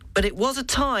 But it was a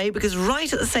tie because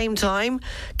right at the same time,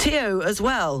 Theo as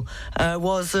well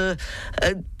was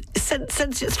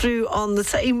sent it through on the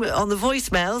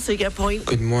voicemail, so you get a point.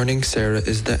 Good morning, Sarah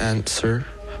is the answer.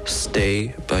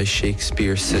 Stay by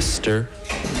Shakespeare's Sister.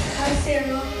 Hi,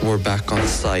 Sarah. We're back on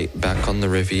site, back on the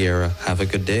Riviera. Have a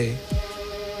good day.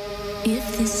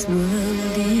 If this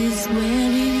world is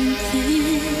wearing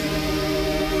thin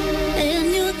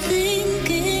and you're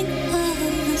thinking of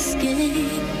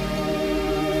escape,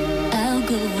 I'll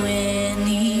go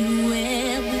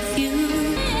anywhere with you.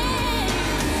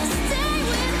 Stay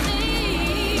with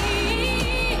me.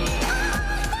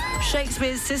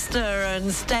 Shakespeare's Sister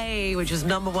and Stay, which was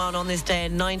number one on this day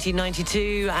in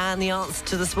 1992, and the answer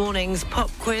to this morning's pop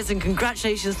quiz. And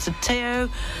congratulations to Theo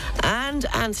and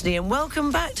Anthony, and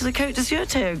welcome back to the Côte d'Azur,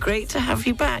 Theo. Great to have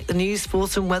you back. The news,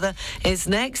 sports and weather is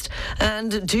next.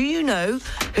 And do you know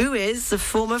who is the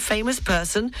former famous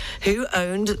person who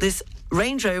owned this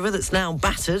Range Rover that's now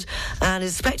battered and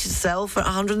is expected to sell for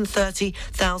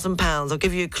 £130,000. I'll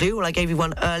give you a clue. Well, I gave you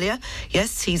one earlier.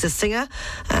 Yes, he's a singer.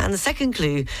 And the second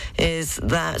clue is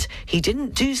that he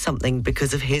didn't do something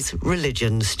because of his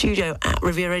religion. Studio at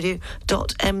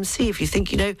rivieradio.mc if you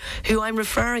think you know who I'm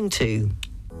referring to.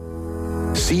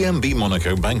 CMB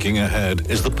Monaco Banking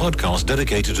Ahead is the podcast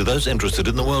dedicated to those interested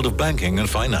in the world of banking and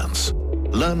finance.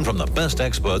 Learn from the best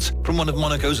experts from one of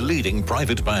Monaco's leading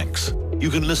private banks. You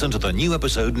can listen to the new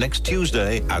episode next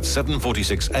Tuesday at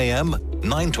 7:46 a.m.,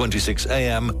 9:26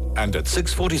 a.m. and at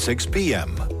 6:46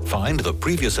 p.m. Find the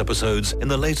previous episodes in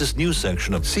the latest news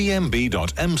section of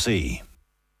cmb.mc.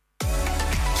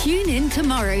 Tune in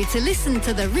tomorrow to listen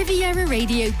to the Riviera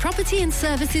Radio Property and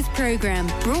Services programme,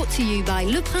 brought to you by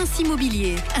Le Prince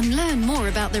Immobilier, and learn more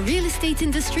about the real estate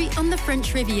industry on the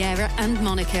French Riviera and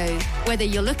Monaco. Whether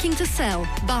you're looking to sell,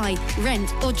 buy,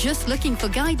 rent, or just looking for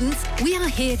guidance, we are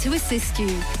here to assist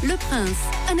you. Le Prince,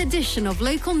 an addition of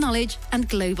local knowledge and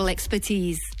global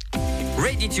expertise.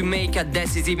 Ready to make a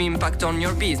decisive impact on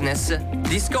your business?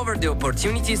 Discover the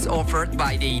opportunities offered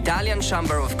by the Italian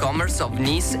Chamber of Commerce of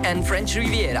Nice and French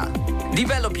Riviera.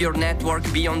 Develop your network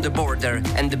beyond the border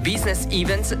and the business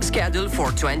events scheduled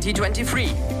for 2023.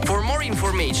 For more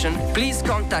information, please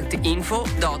contact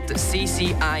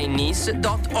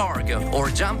info.ccinice.org or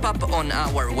jump up on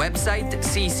our website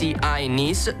ccinice.org.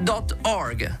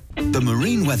 The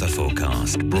Marine Weather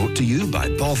Forecast, brought to you by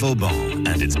Port Vauban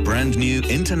and its brand new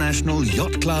International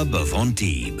Yacht Club of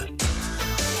Antibes.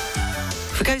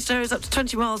 For coast areas up to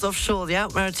 20 miles offshore, the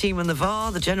Alpes-Maritimes and the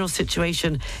Var, the general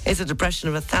situation is a depression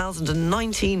of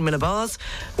 1,019 millibars.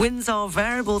 Winds are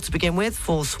variable to begin with,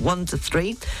 force 1 to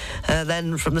 3.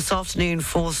 Then from this afternoon,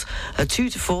 force 2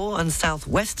 to 4 and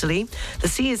southwesterly. The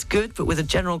sea is good, but with a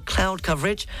general cloud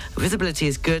coverage. Visibility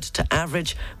is good to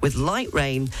average with light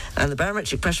rain. And the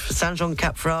barometric pressure for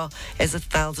Saint-Jean-Cap-Ferrat is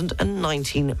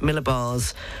 1,019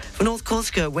 millibars. For North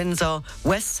Corsica, winds are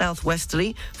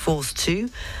west-southwesterly, force 2.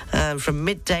 From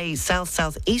midday,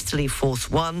 south-southeasterly, force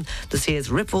 1. The sea is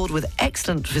rippled with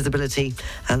excellent visibility,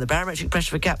 and the barometric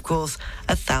pressure for Cap Corse,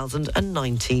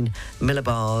 1,019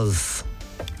 millibars.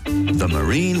 The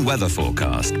Marine Weather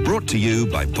Forecast, brought to you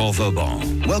by Port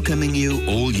Vauban, welcoming you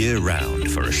all year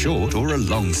round for a short or a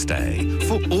long stay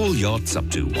for all yachts up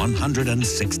to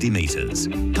 160 metres.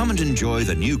 Come and enjoy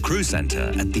the new crew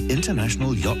centre at the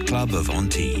International Yacht Club of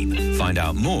Antibes. Find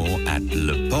out more at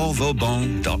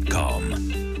leportvauban.com.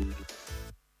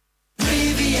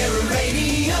 Riviera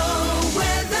Radio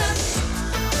weather.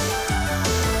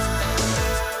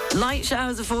 Light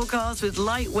showers are forecast with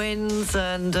light winds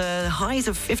and highs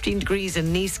of 15 degrees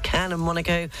in Nice, Cannes and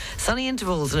Monaco. Sunny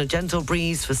intervals and a gentle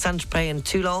breeze for Saint-Tropez and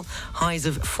Toulon. Highs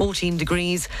of 14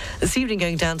 degrees. This evening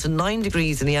going down to 9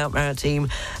 degrees in the Alpes-Maritimes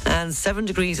and 7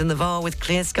 degrees in the Var with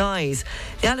clear skies.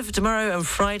 The outlook for tomorrow and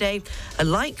Friday, a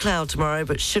light cloud tomorrow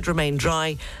but should remain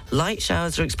dry. Light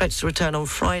showers are expected to return on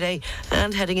Friday,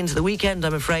 and heading into the weekend,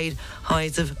 I'm afraid,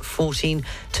 highs of 14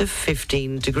 to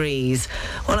 15 degrees.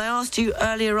 Well, I asked you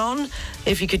earlier on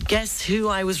if you could guess who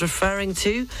I was referring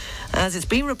to, as it's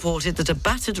been reported that a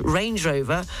battered Range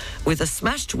Rover with a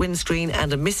smashed windscreen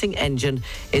and a missing engine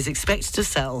is expected to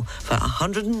sell for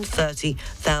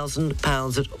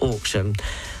 £130,000 at auction.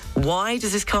 Why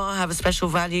does this car have a special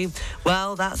value?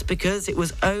 Well, that's because it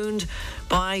was owned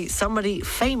by somebody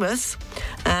famous,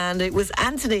 and it was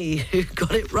Anthony who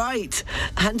got it right.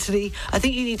 Anthony, I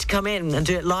think you need to come in and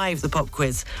do it live, the pop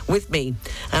quiz, with me,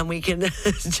 and we can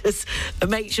just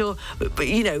make sure,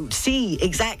 see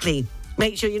exactly.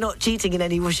 Make sure you're not cheating in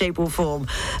any shape or form.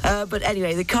 But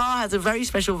anyway, the car has a very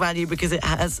special value because it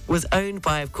was owned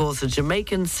by, of course, a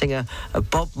Jamaican singer,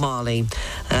 Bob Marley.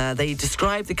 They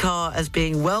describe the car as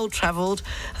being well-travelled.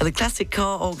 The classic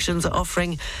car auctions are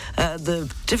offering the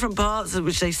different parts,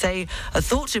 which they say are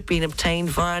thought to have been obtained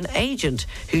via an agent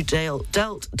who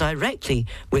dealt directly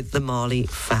with the Marley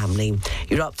family.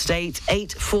 You're up to date,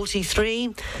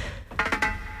 8:43.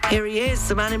 Here he is,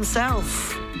 the man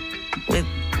himself, with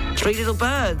 3 little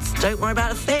birds. Don't worry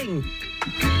about a thing.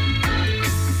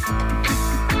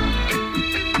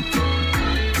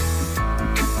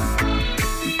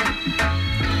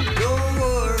 Don't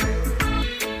worry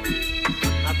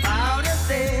about a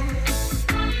thing,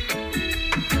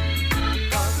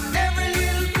 'cause every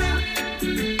little thing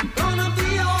gonna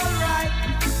be alright.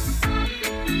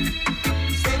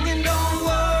 Singing, don't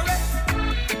worry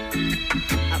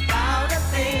about a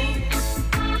thing.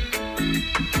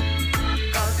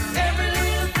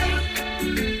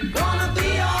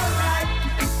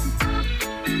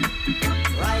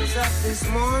 This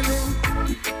morning,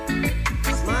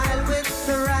 smile with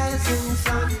the rising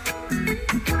sun.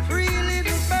 3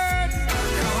 little birds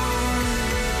are gone.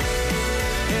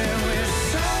 Yeah, we're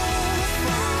so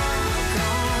far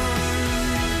gone.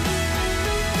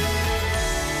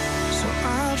 So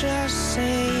I'll just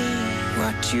say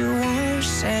what you won't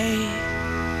say.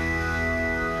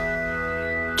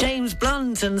 James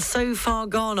Blunt and So Far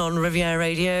Gone on Riviera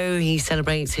Radio. He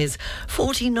celebrates his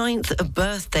 49th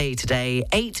birthday today,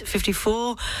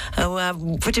 8:54.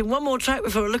 We'll put in one more track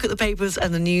before a look at the papers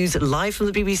and the news live from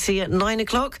the BBC at 9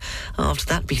 o'clock. After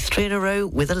that, be 3 in a row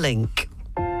with a link.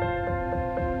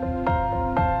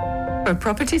 For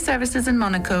property services in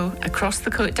Monaco, across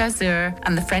the Côte d'Azur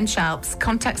and the French Alps,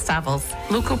 contact Savills,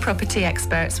 local property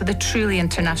experts with a truly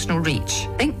international reach.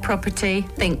 Think property,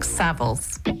 think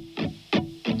Savills.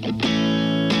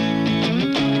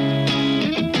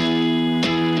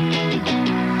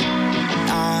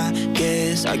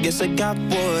 I guess I got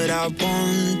what I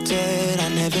wanted. I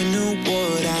never knew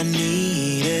what I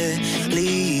needed.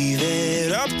 Leave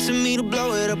it up to me to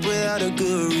blow it up without a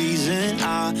good reason.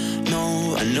 I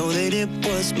know that it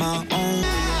was my own.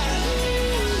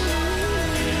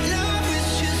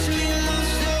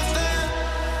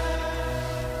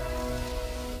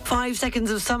 5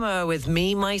 seconds of summer with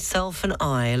me, myself and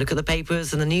I. A look at the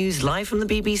papers and the news live from the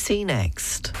BBC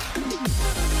next.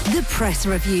 The Press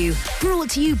Review, brought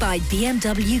to you by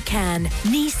BMW Cannes,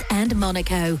 Nice and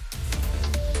Monaco.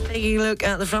 Taking a look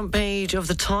at the front page of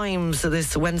the Times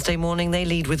this Wednesday morning, they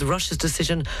lead with Russia's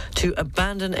decision to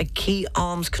abandon a key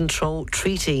arms control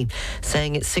treaty,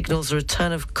 saying it signals a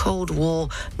return of Cold War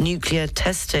nuclear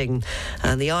testing.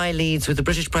 And the Eye leads with the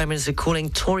British Prime Minister calling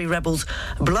Tory rebels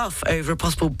bluff over a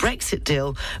possible Brexit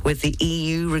deal with the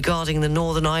EU regarding the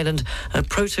Northern Ireland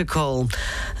Protocol.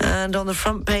 And on the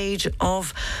front page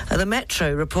of the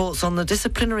Metro, reports on the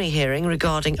disciplinary hearing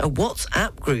regarding a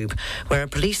WhatsApp group where a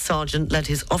police sergeant led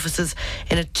his officers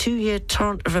in a 2-year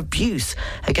torrent of abuse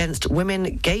against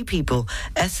women, gay people,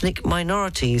 ethnic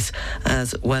minorities,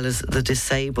 as well as the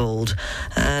disabled.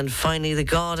 And finally, the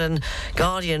Guardian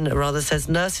says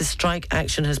nurses' strike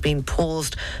action has been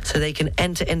paused so they can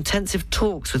enter intensive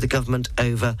talks with the government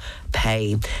over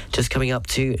pay. Just coming up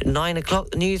to 9 o'clock,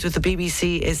 the news with the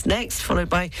BBC is next, followed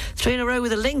by 3 in a row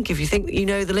with a link. If you think you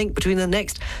know the link between the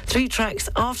next 3 tracks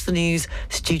after the news,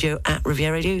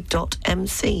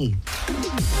 studio@rivieradio.mc.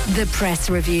 The Press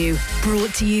Review,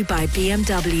 brought to you by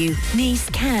BMW, Nice,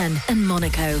 Cannes and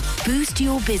Monaco. Boost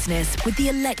your business with the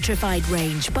electrified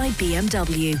range by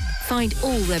BMW. Find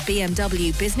all the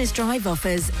BMW Business Drive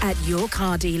offers at your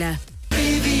car dealer.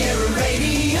 Riviera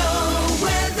Radio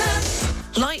weather.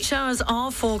 Light showers are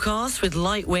forecast with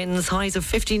light winds, highs of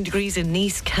 15 degrees in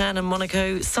Nice, Cannes and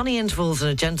Monaco, sunny intervals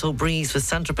and a gentle breeze for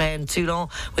Saint-Tropez and Toulon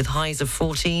with highs of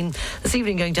 14. This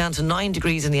evening going down to 9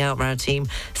 degrees in the Alpes-Maritimes,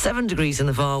 7 degrees in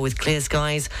the Var with clear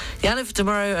skies. The outlook for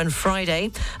tomorrow and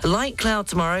Friday, a light cloud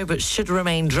tomorrow but should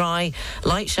remain dry.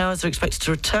 Light showers are expected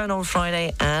to return on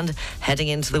Friday and heading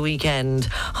into the weekend.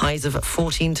 Highs of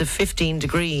 14 to 15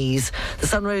 degrees. The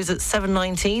sun rose at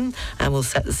 7:19 and will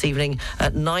set this evening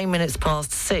at 9 minutes past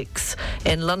 6. 6.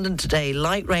 In London today,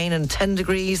 light rain and 10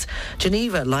 degrees.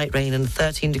 Geneva, light rain and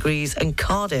 13 degrees. And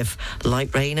Cardiff,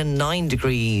 light rain and 9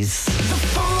 degrees.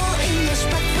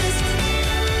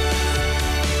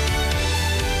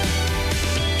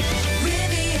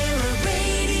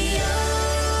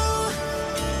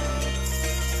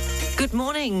 Good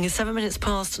morning, 7 minutes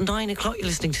past 9 o'clock. You're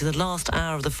listening to the last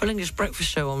hour of the Full English Breakfast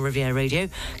Show on Riviera Radio.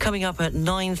 Coming up at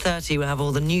 9:30, we'll have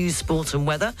all the news, sport and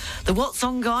weather. The What's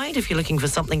On guide, if you're looking for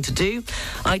something to do.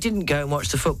 I didn't go and watch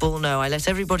the football, no. I let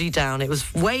everybody down. It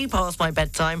was way past my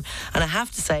bedtime. And I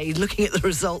have to say, looking at the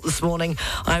result this morning,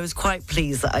 I was quite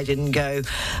pleased that I didn't go.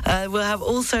 We'll have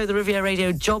also the Riviera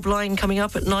Radio job line coming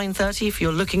up at 9:30 if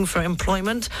you're looking for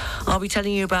employment. I'll be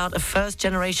telling you about a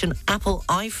first-generation Apple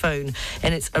iPhone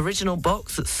in its original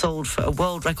box that sold for a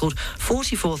world record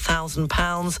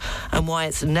 £44,000 and why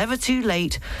it's never too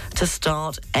late to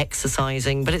start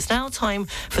exercising. But it's now time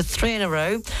for 3 in a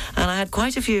row, and I had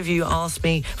quite a few of you ask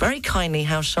me very kindly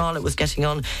how Charlotte was getting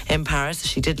on in Paris.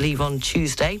 She did leave on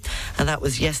Tuesday, and that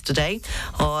was yesterday.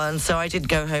 And so I did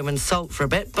go home and sulk for a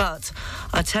bit, but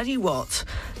I tell you what,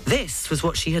 this was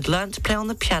what she had learnt to play on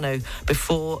the piano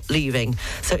before leaving.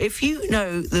 So if you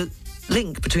know the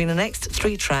link between the next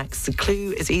 3 tracks, the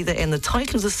clue is either in the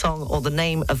title of the song or the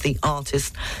name of the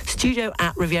artist.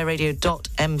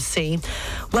 studio@rivieradio.mc.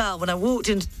 Well, when I walked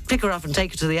in to pick her up and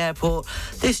take her to the airport,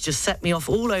 this just set me off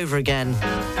all over again.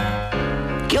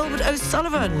 Gilbert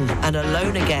O'Sullivan and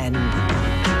Alone Again.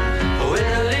 Oh, in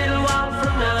a little while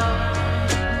from now,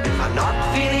 if I'm not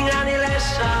feeling any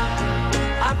lesser,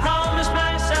 I promise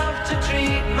myself to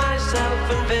treat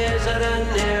myself and visit a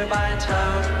nearby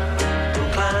town.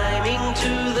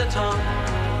 To the top,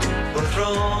 will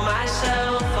throw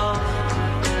myself off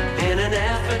in an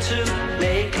effort to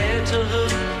make clear to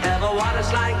whoever what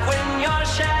it's like when you're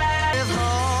sharing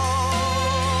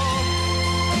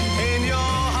home in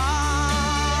your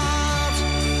heart,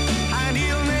 and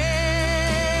you'll never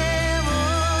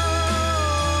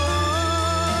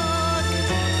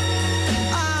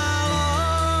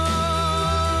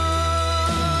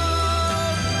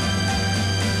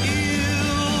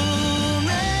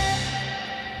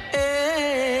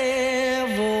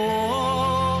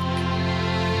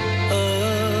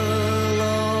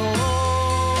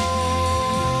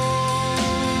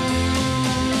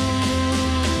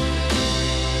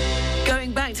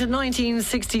to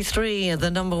 1963, the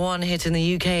number 1 hit in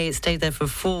the UK. It stayed there for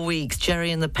 4 weeks.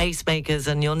 Jerry and the Pacemakers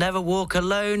and You'll Never Walk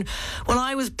Alone. Well,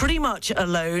 I was pretty much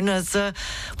alone as,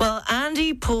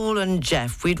 Andy, Paul and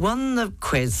Jeff, we'd won the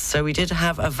quiz, so we did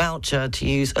have a voucher to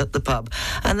use at the pub.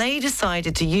 And they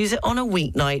decided to use it on a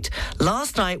weeknight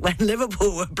last night when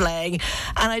Liverpool were playing,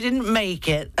 and I didn't make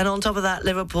it. And on top of that,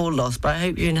 Liverpool lost. But I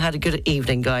hope you had a good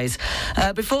evening, guys.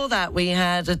 Before that, we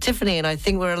had Tiffany and I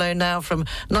Think We're Alone Now from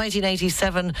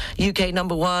 1987. UK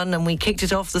number 1, and we kicked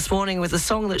it off this morning with a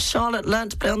song that Charlotte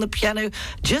learnt to play on the piano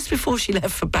just before she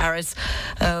left for Paris.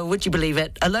 Would you believe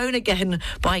it? Alone Again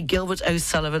by Gilbert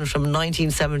O'Sullivan from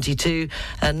 1972,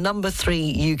 a number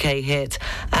 3 UK hit.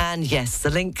 And yes, the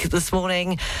link this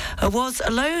morning was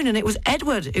Alone, and it was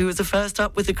Edward who was the first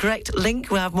up with the correct link.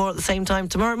 We'll have more at the same time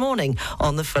tomorrow morning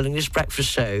on the Full English Breakfast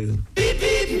Show. Beep,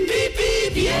 beep, beep,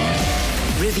 beep,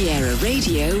 yeah. Riviera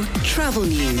Radio Travel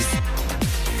News.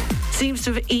 Seems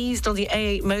to have eased on the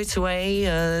A8 motorway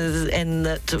in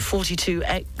that 42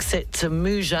 exit to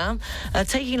Mougins.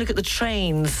 Taking a look at the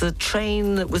trains, the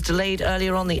train that was delayed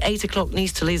earlier on, the 8 o'clock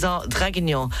Nice to Les Arts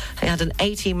Draguignan, it had an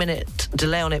 18-minute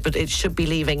delay on it, but it should be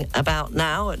leaving about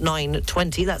now at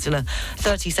 9:20. That's in a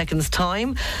 30 seconds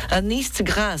time. Nice to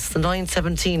Grasse, the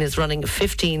 9:17 is running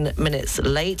 15 minutes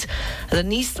late. The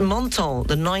Nice Menton,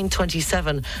 the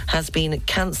 9:27 has been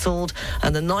cancelled,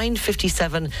 and the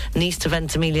 9:57 Nice to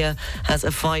Ventimiglia has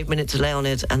a 5-minute delay on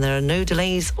it, and there are no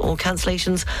delays or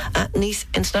cancellations at Nice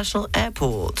International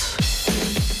Airport.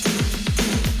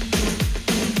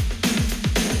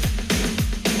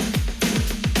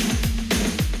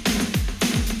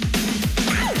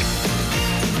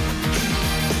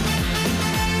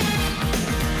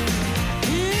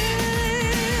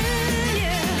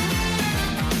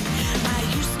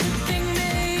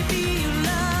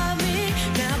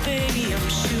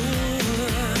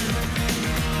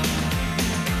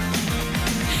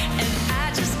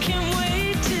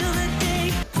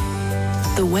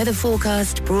 The weather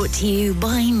forecast brought to you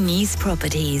by Nice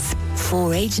Properties.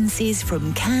 4 agencies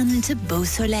from Cannes to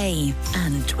Beausoleil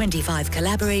and 25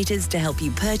 collaborators to help you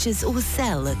purchase or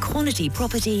sell a quality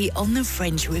property on the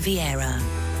French Riviera.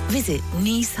 Visit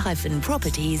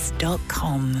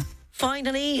nice-properties.com.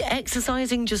 Finally,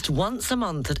 exercising just once a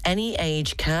month at any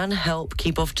age can help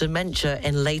keep off dementia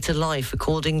in later life,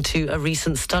 according to a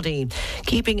recent study.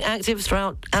 Keeping active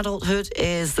throughout adulthood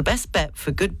is the best bet for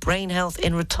good brain health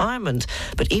in retirement.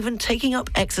 But even taking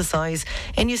up exercise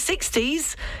in your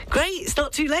 60s, great, it's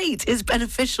not too late, is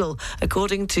beneficial,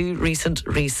 according to recent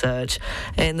research.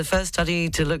 In the first study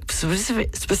to look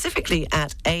specifically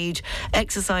at age,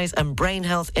 exercise and brain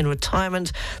health in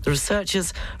retirement, the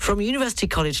researchers from University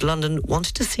College London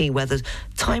wanted to see whether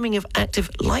timing of active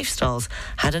lifestyles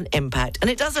had an impact. And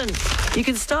it doesn't. You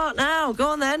can start now. Go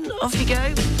on then. Off you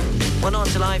go. Well, not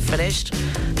until I've finished.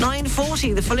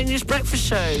 9:40, the Full English Breakfast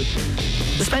Show.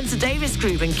 The Spencer Davis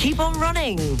Group and Keep On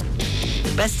Running.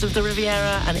 Best of the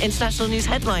Riviera and international news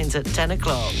headlines at 10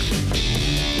 o'clock.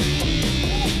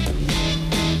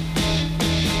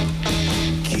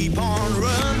 Keep on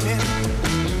running.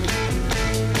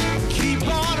 Keep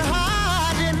on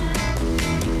hiding.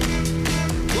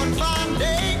 One fine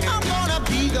day I'm gonna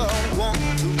be the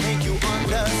one to make you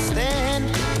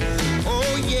understand.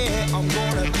 Oh yeah, I'm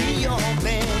gonna be your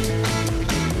man.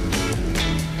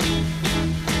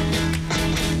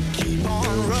 Keep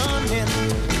on running.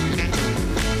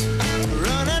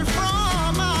 Running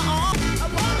from my arms. I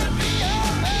wanna be your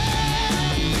man.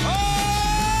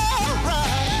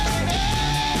 Alright.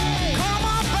 Come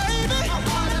on, baby. I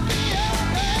wanna be your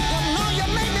man. You know you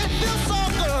make me feel so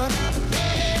good.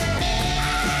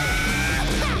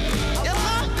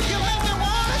 You make me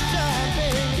wanna shine,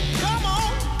 baby. Come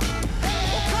on.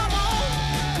 Oh, come on.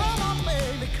 Come on,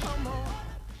 baby. Come on.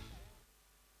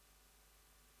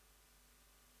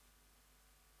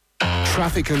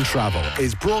 Traffic and Travel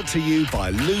is brought to you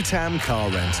by Lutam Car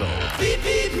Rental. Beep,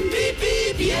 beep, beep,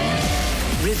 beep,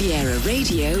 yeah. Riviera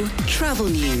Radio Travel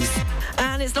News.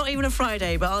 And it's not even a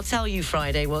Friday, but I'll tell you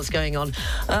Friday what's going on.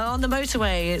 On the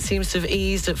motorway, it seems to have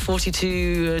eased at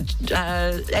 42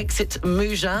 exit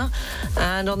Mougins.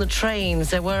 And on the trains,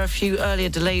 there were a few earlier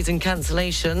delays and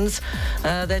cancellations.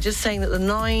 They're just saying that the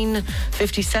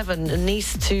 9:57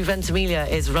 Nice to Ventimiglia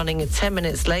is running 10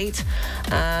 minutes late.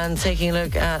 And taking a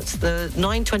look at the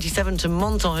 9:27 to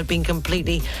Menton had been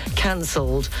completely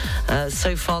cancelled.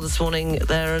 So far this morning,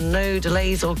 there are no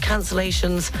delays or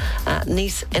cancellations at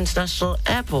Nice International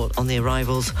Airport on the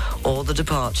arrivals or the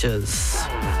departures.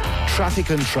 Traffic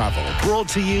and Travel brought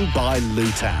to you by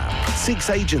Lutam. 6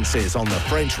 agencies on the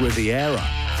French Riviera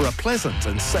for a pleasant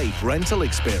and safe rental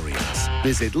experience.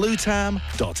 Visit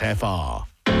lutam.fr.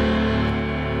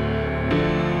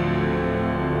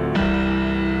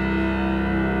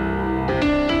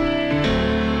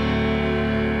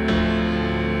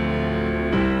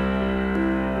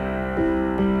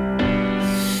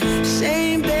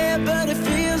 Same bed, but it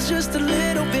feels just a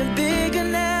little bit bigger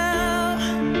now.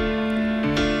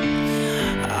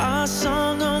 Our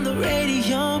song on the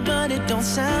radio, but it don't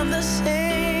sound the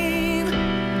same.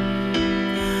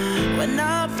 When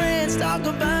our friends talk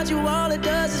about you, all it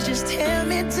does is just tear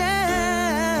me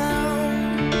down.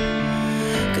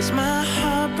 'Cause my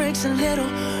heart breaks a little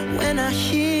when I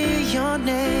hear your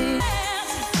name.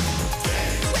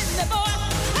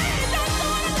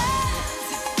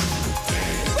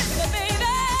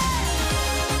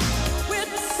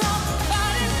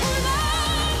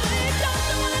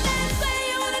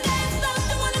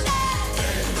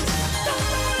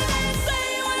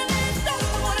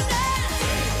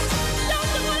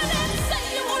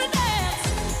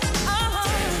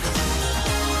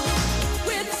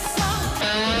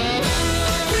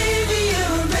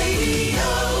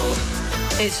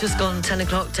 It's just gone 10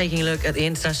 o'clock, taking a look at the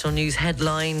international news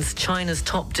headlines. China's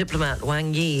top diplomat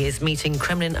Wang Yi is meeting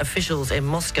Kremlin officials in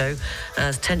Moscow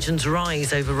as tensions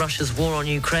rise over Russia's war on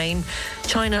Ukraine.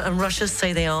 China and Russia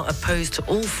say they are opposed to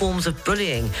all forms of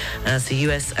bullying as the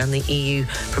US and the EU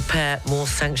prepare more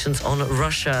sanctions on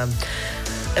Russia.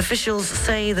 Officials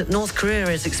say that North Korea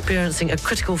is experiencing a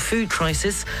critical food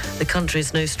crisis. The country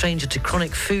is no stranger to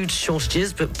chronic food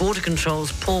shortages, but border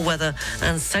controls, poor weather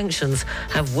and sanctions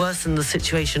have worsened the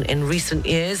situation in recent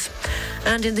years.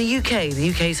 And in the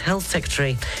UK's Health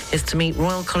Secretary is to meet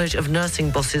Royal College of Nursing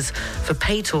bosses for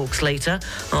pay talks later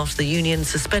after the union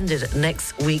suspended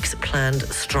next week's planned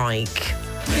strike.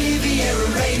 Riviera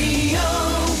Radio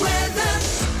weather.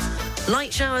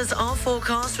 Light showers are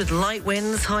forecast with light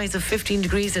winds, highs of 15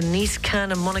 degrees in Nice,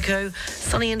 Cannes and Monaco.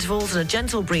 Sunny intervals and a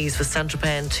gentle breeze for Saint-Tropez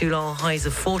and Toulon, highs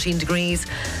of 14 degrees.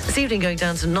 This evening going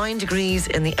down to 9 degrees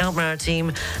in the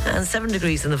Alpes-Maritimes and 7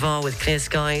 degrees in the Var with clear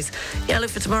skies. Yellow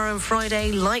for tomorrow and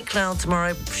Friday. Light cloud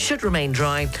tomorrow, should remain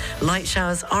dry. Light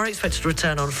showers are expected to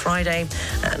return on Friday.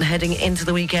 And heading into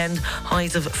the weekend,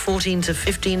 highs of 14 to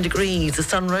 15 degrees. The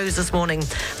sun rose this morning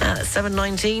at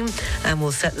 7:19 and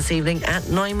will set this evening at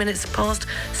 9 minutes past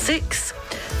 6.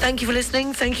 Thank you for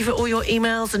listening. Thank you for all your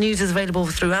emails. The news is available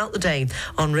throughout the day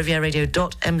on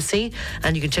rivieradio.mc,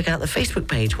 and you can check out the Facebook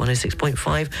page,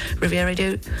 106.5 Riviera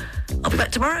Radio. I'll be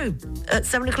back tomorrow at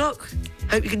 7 o'clock.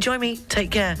 Hope you can join me.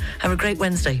 Take care. Have a great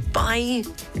Wednesday. Bye.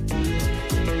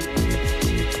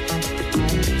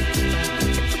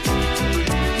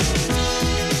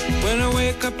 When I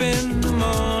wake up in the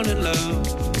morning, love,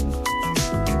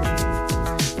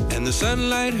 and the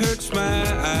sunlight hurts my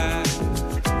eyes,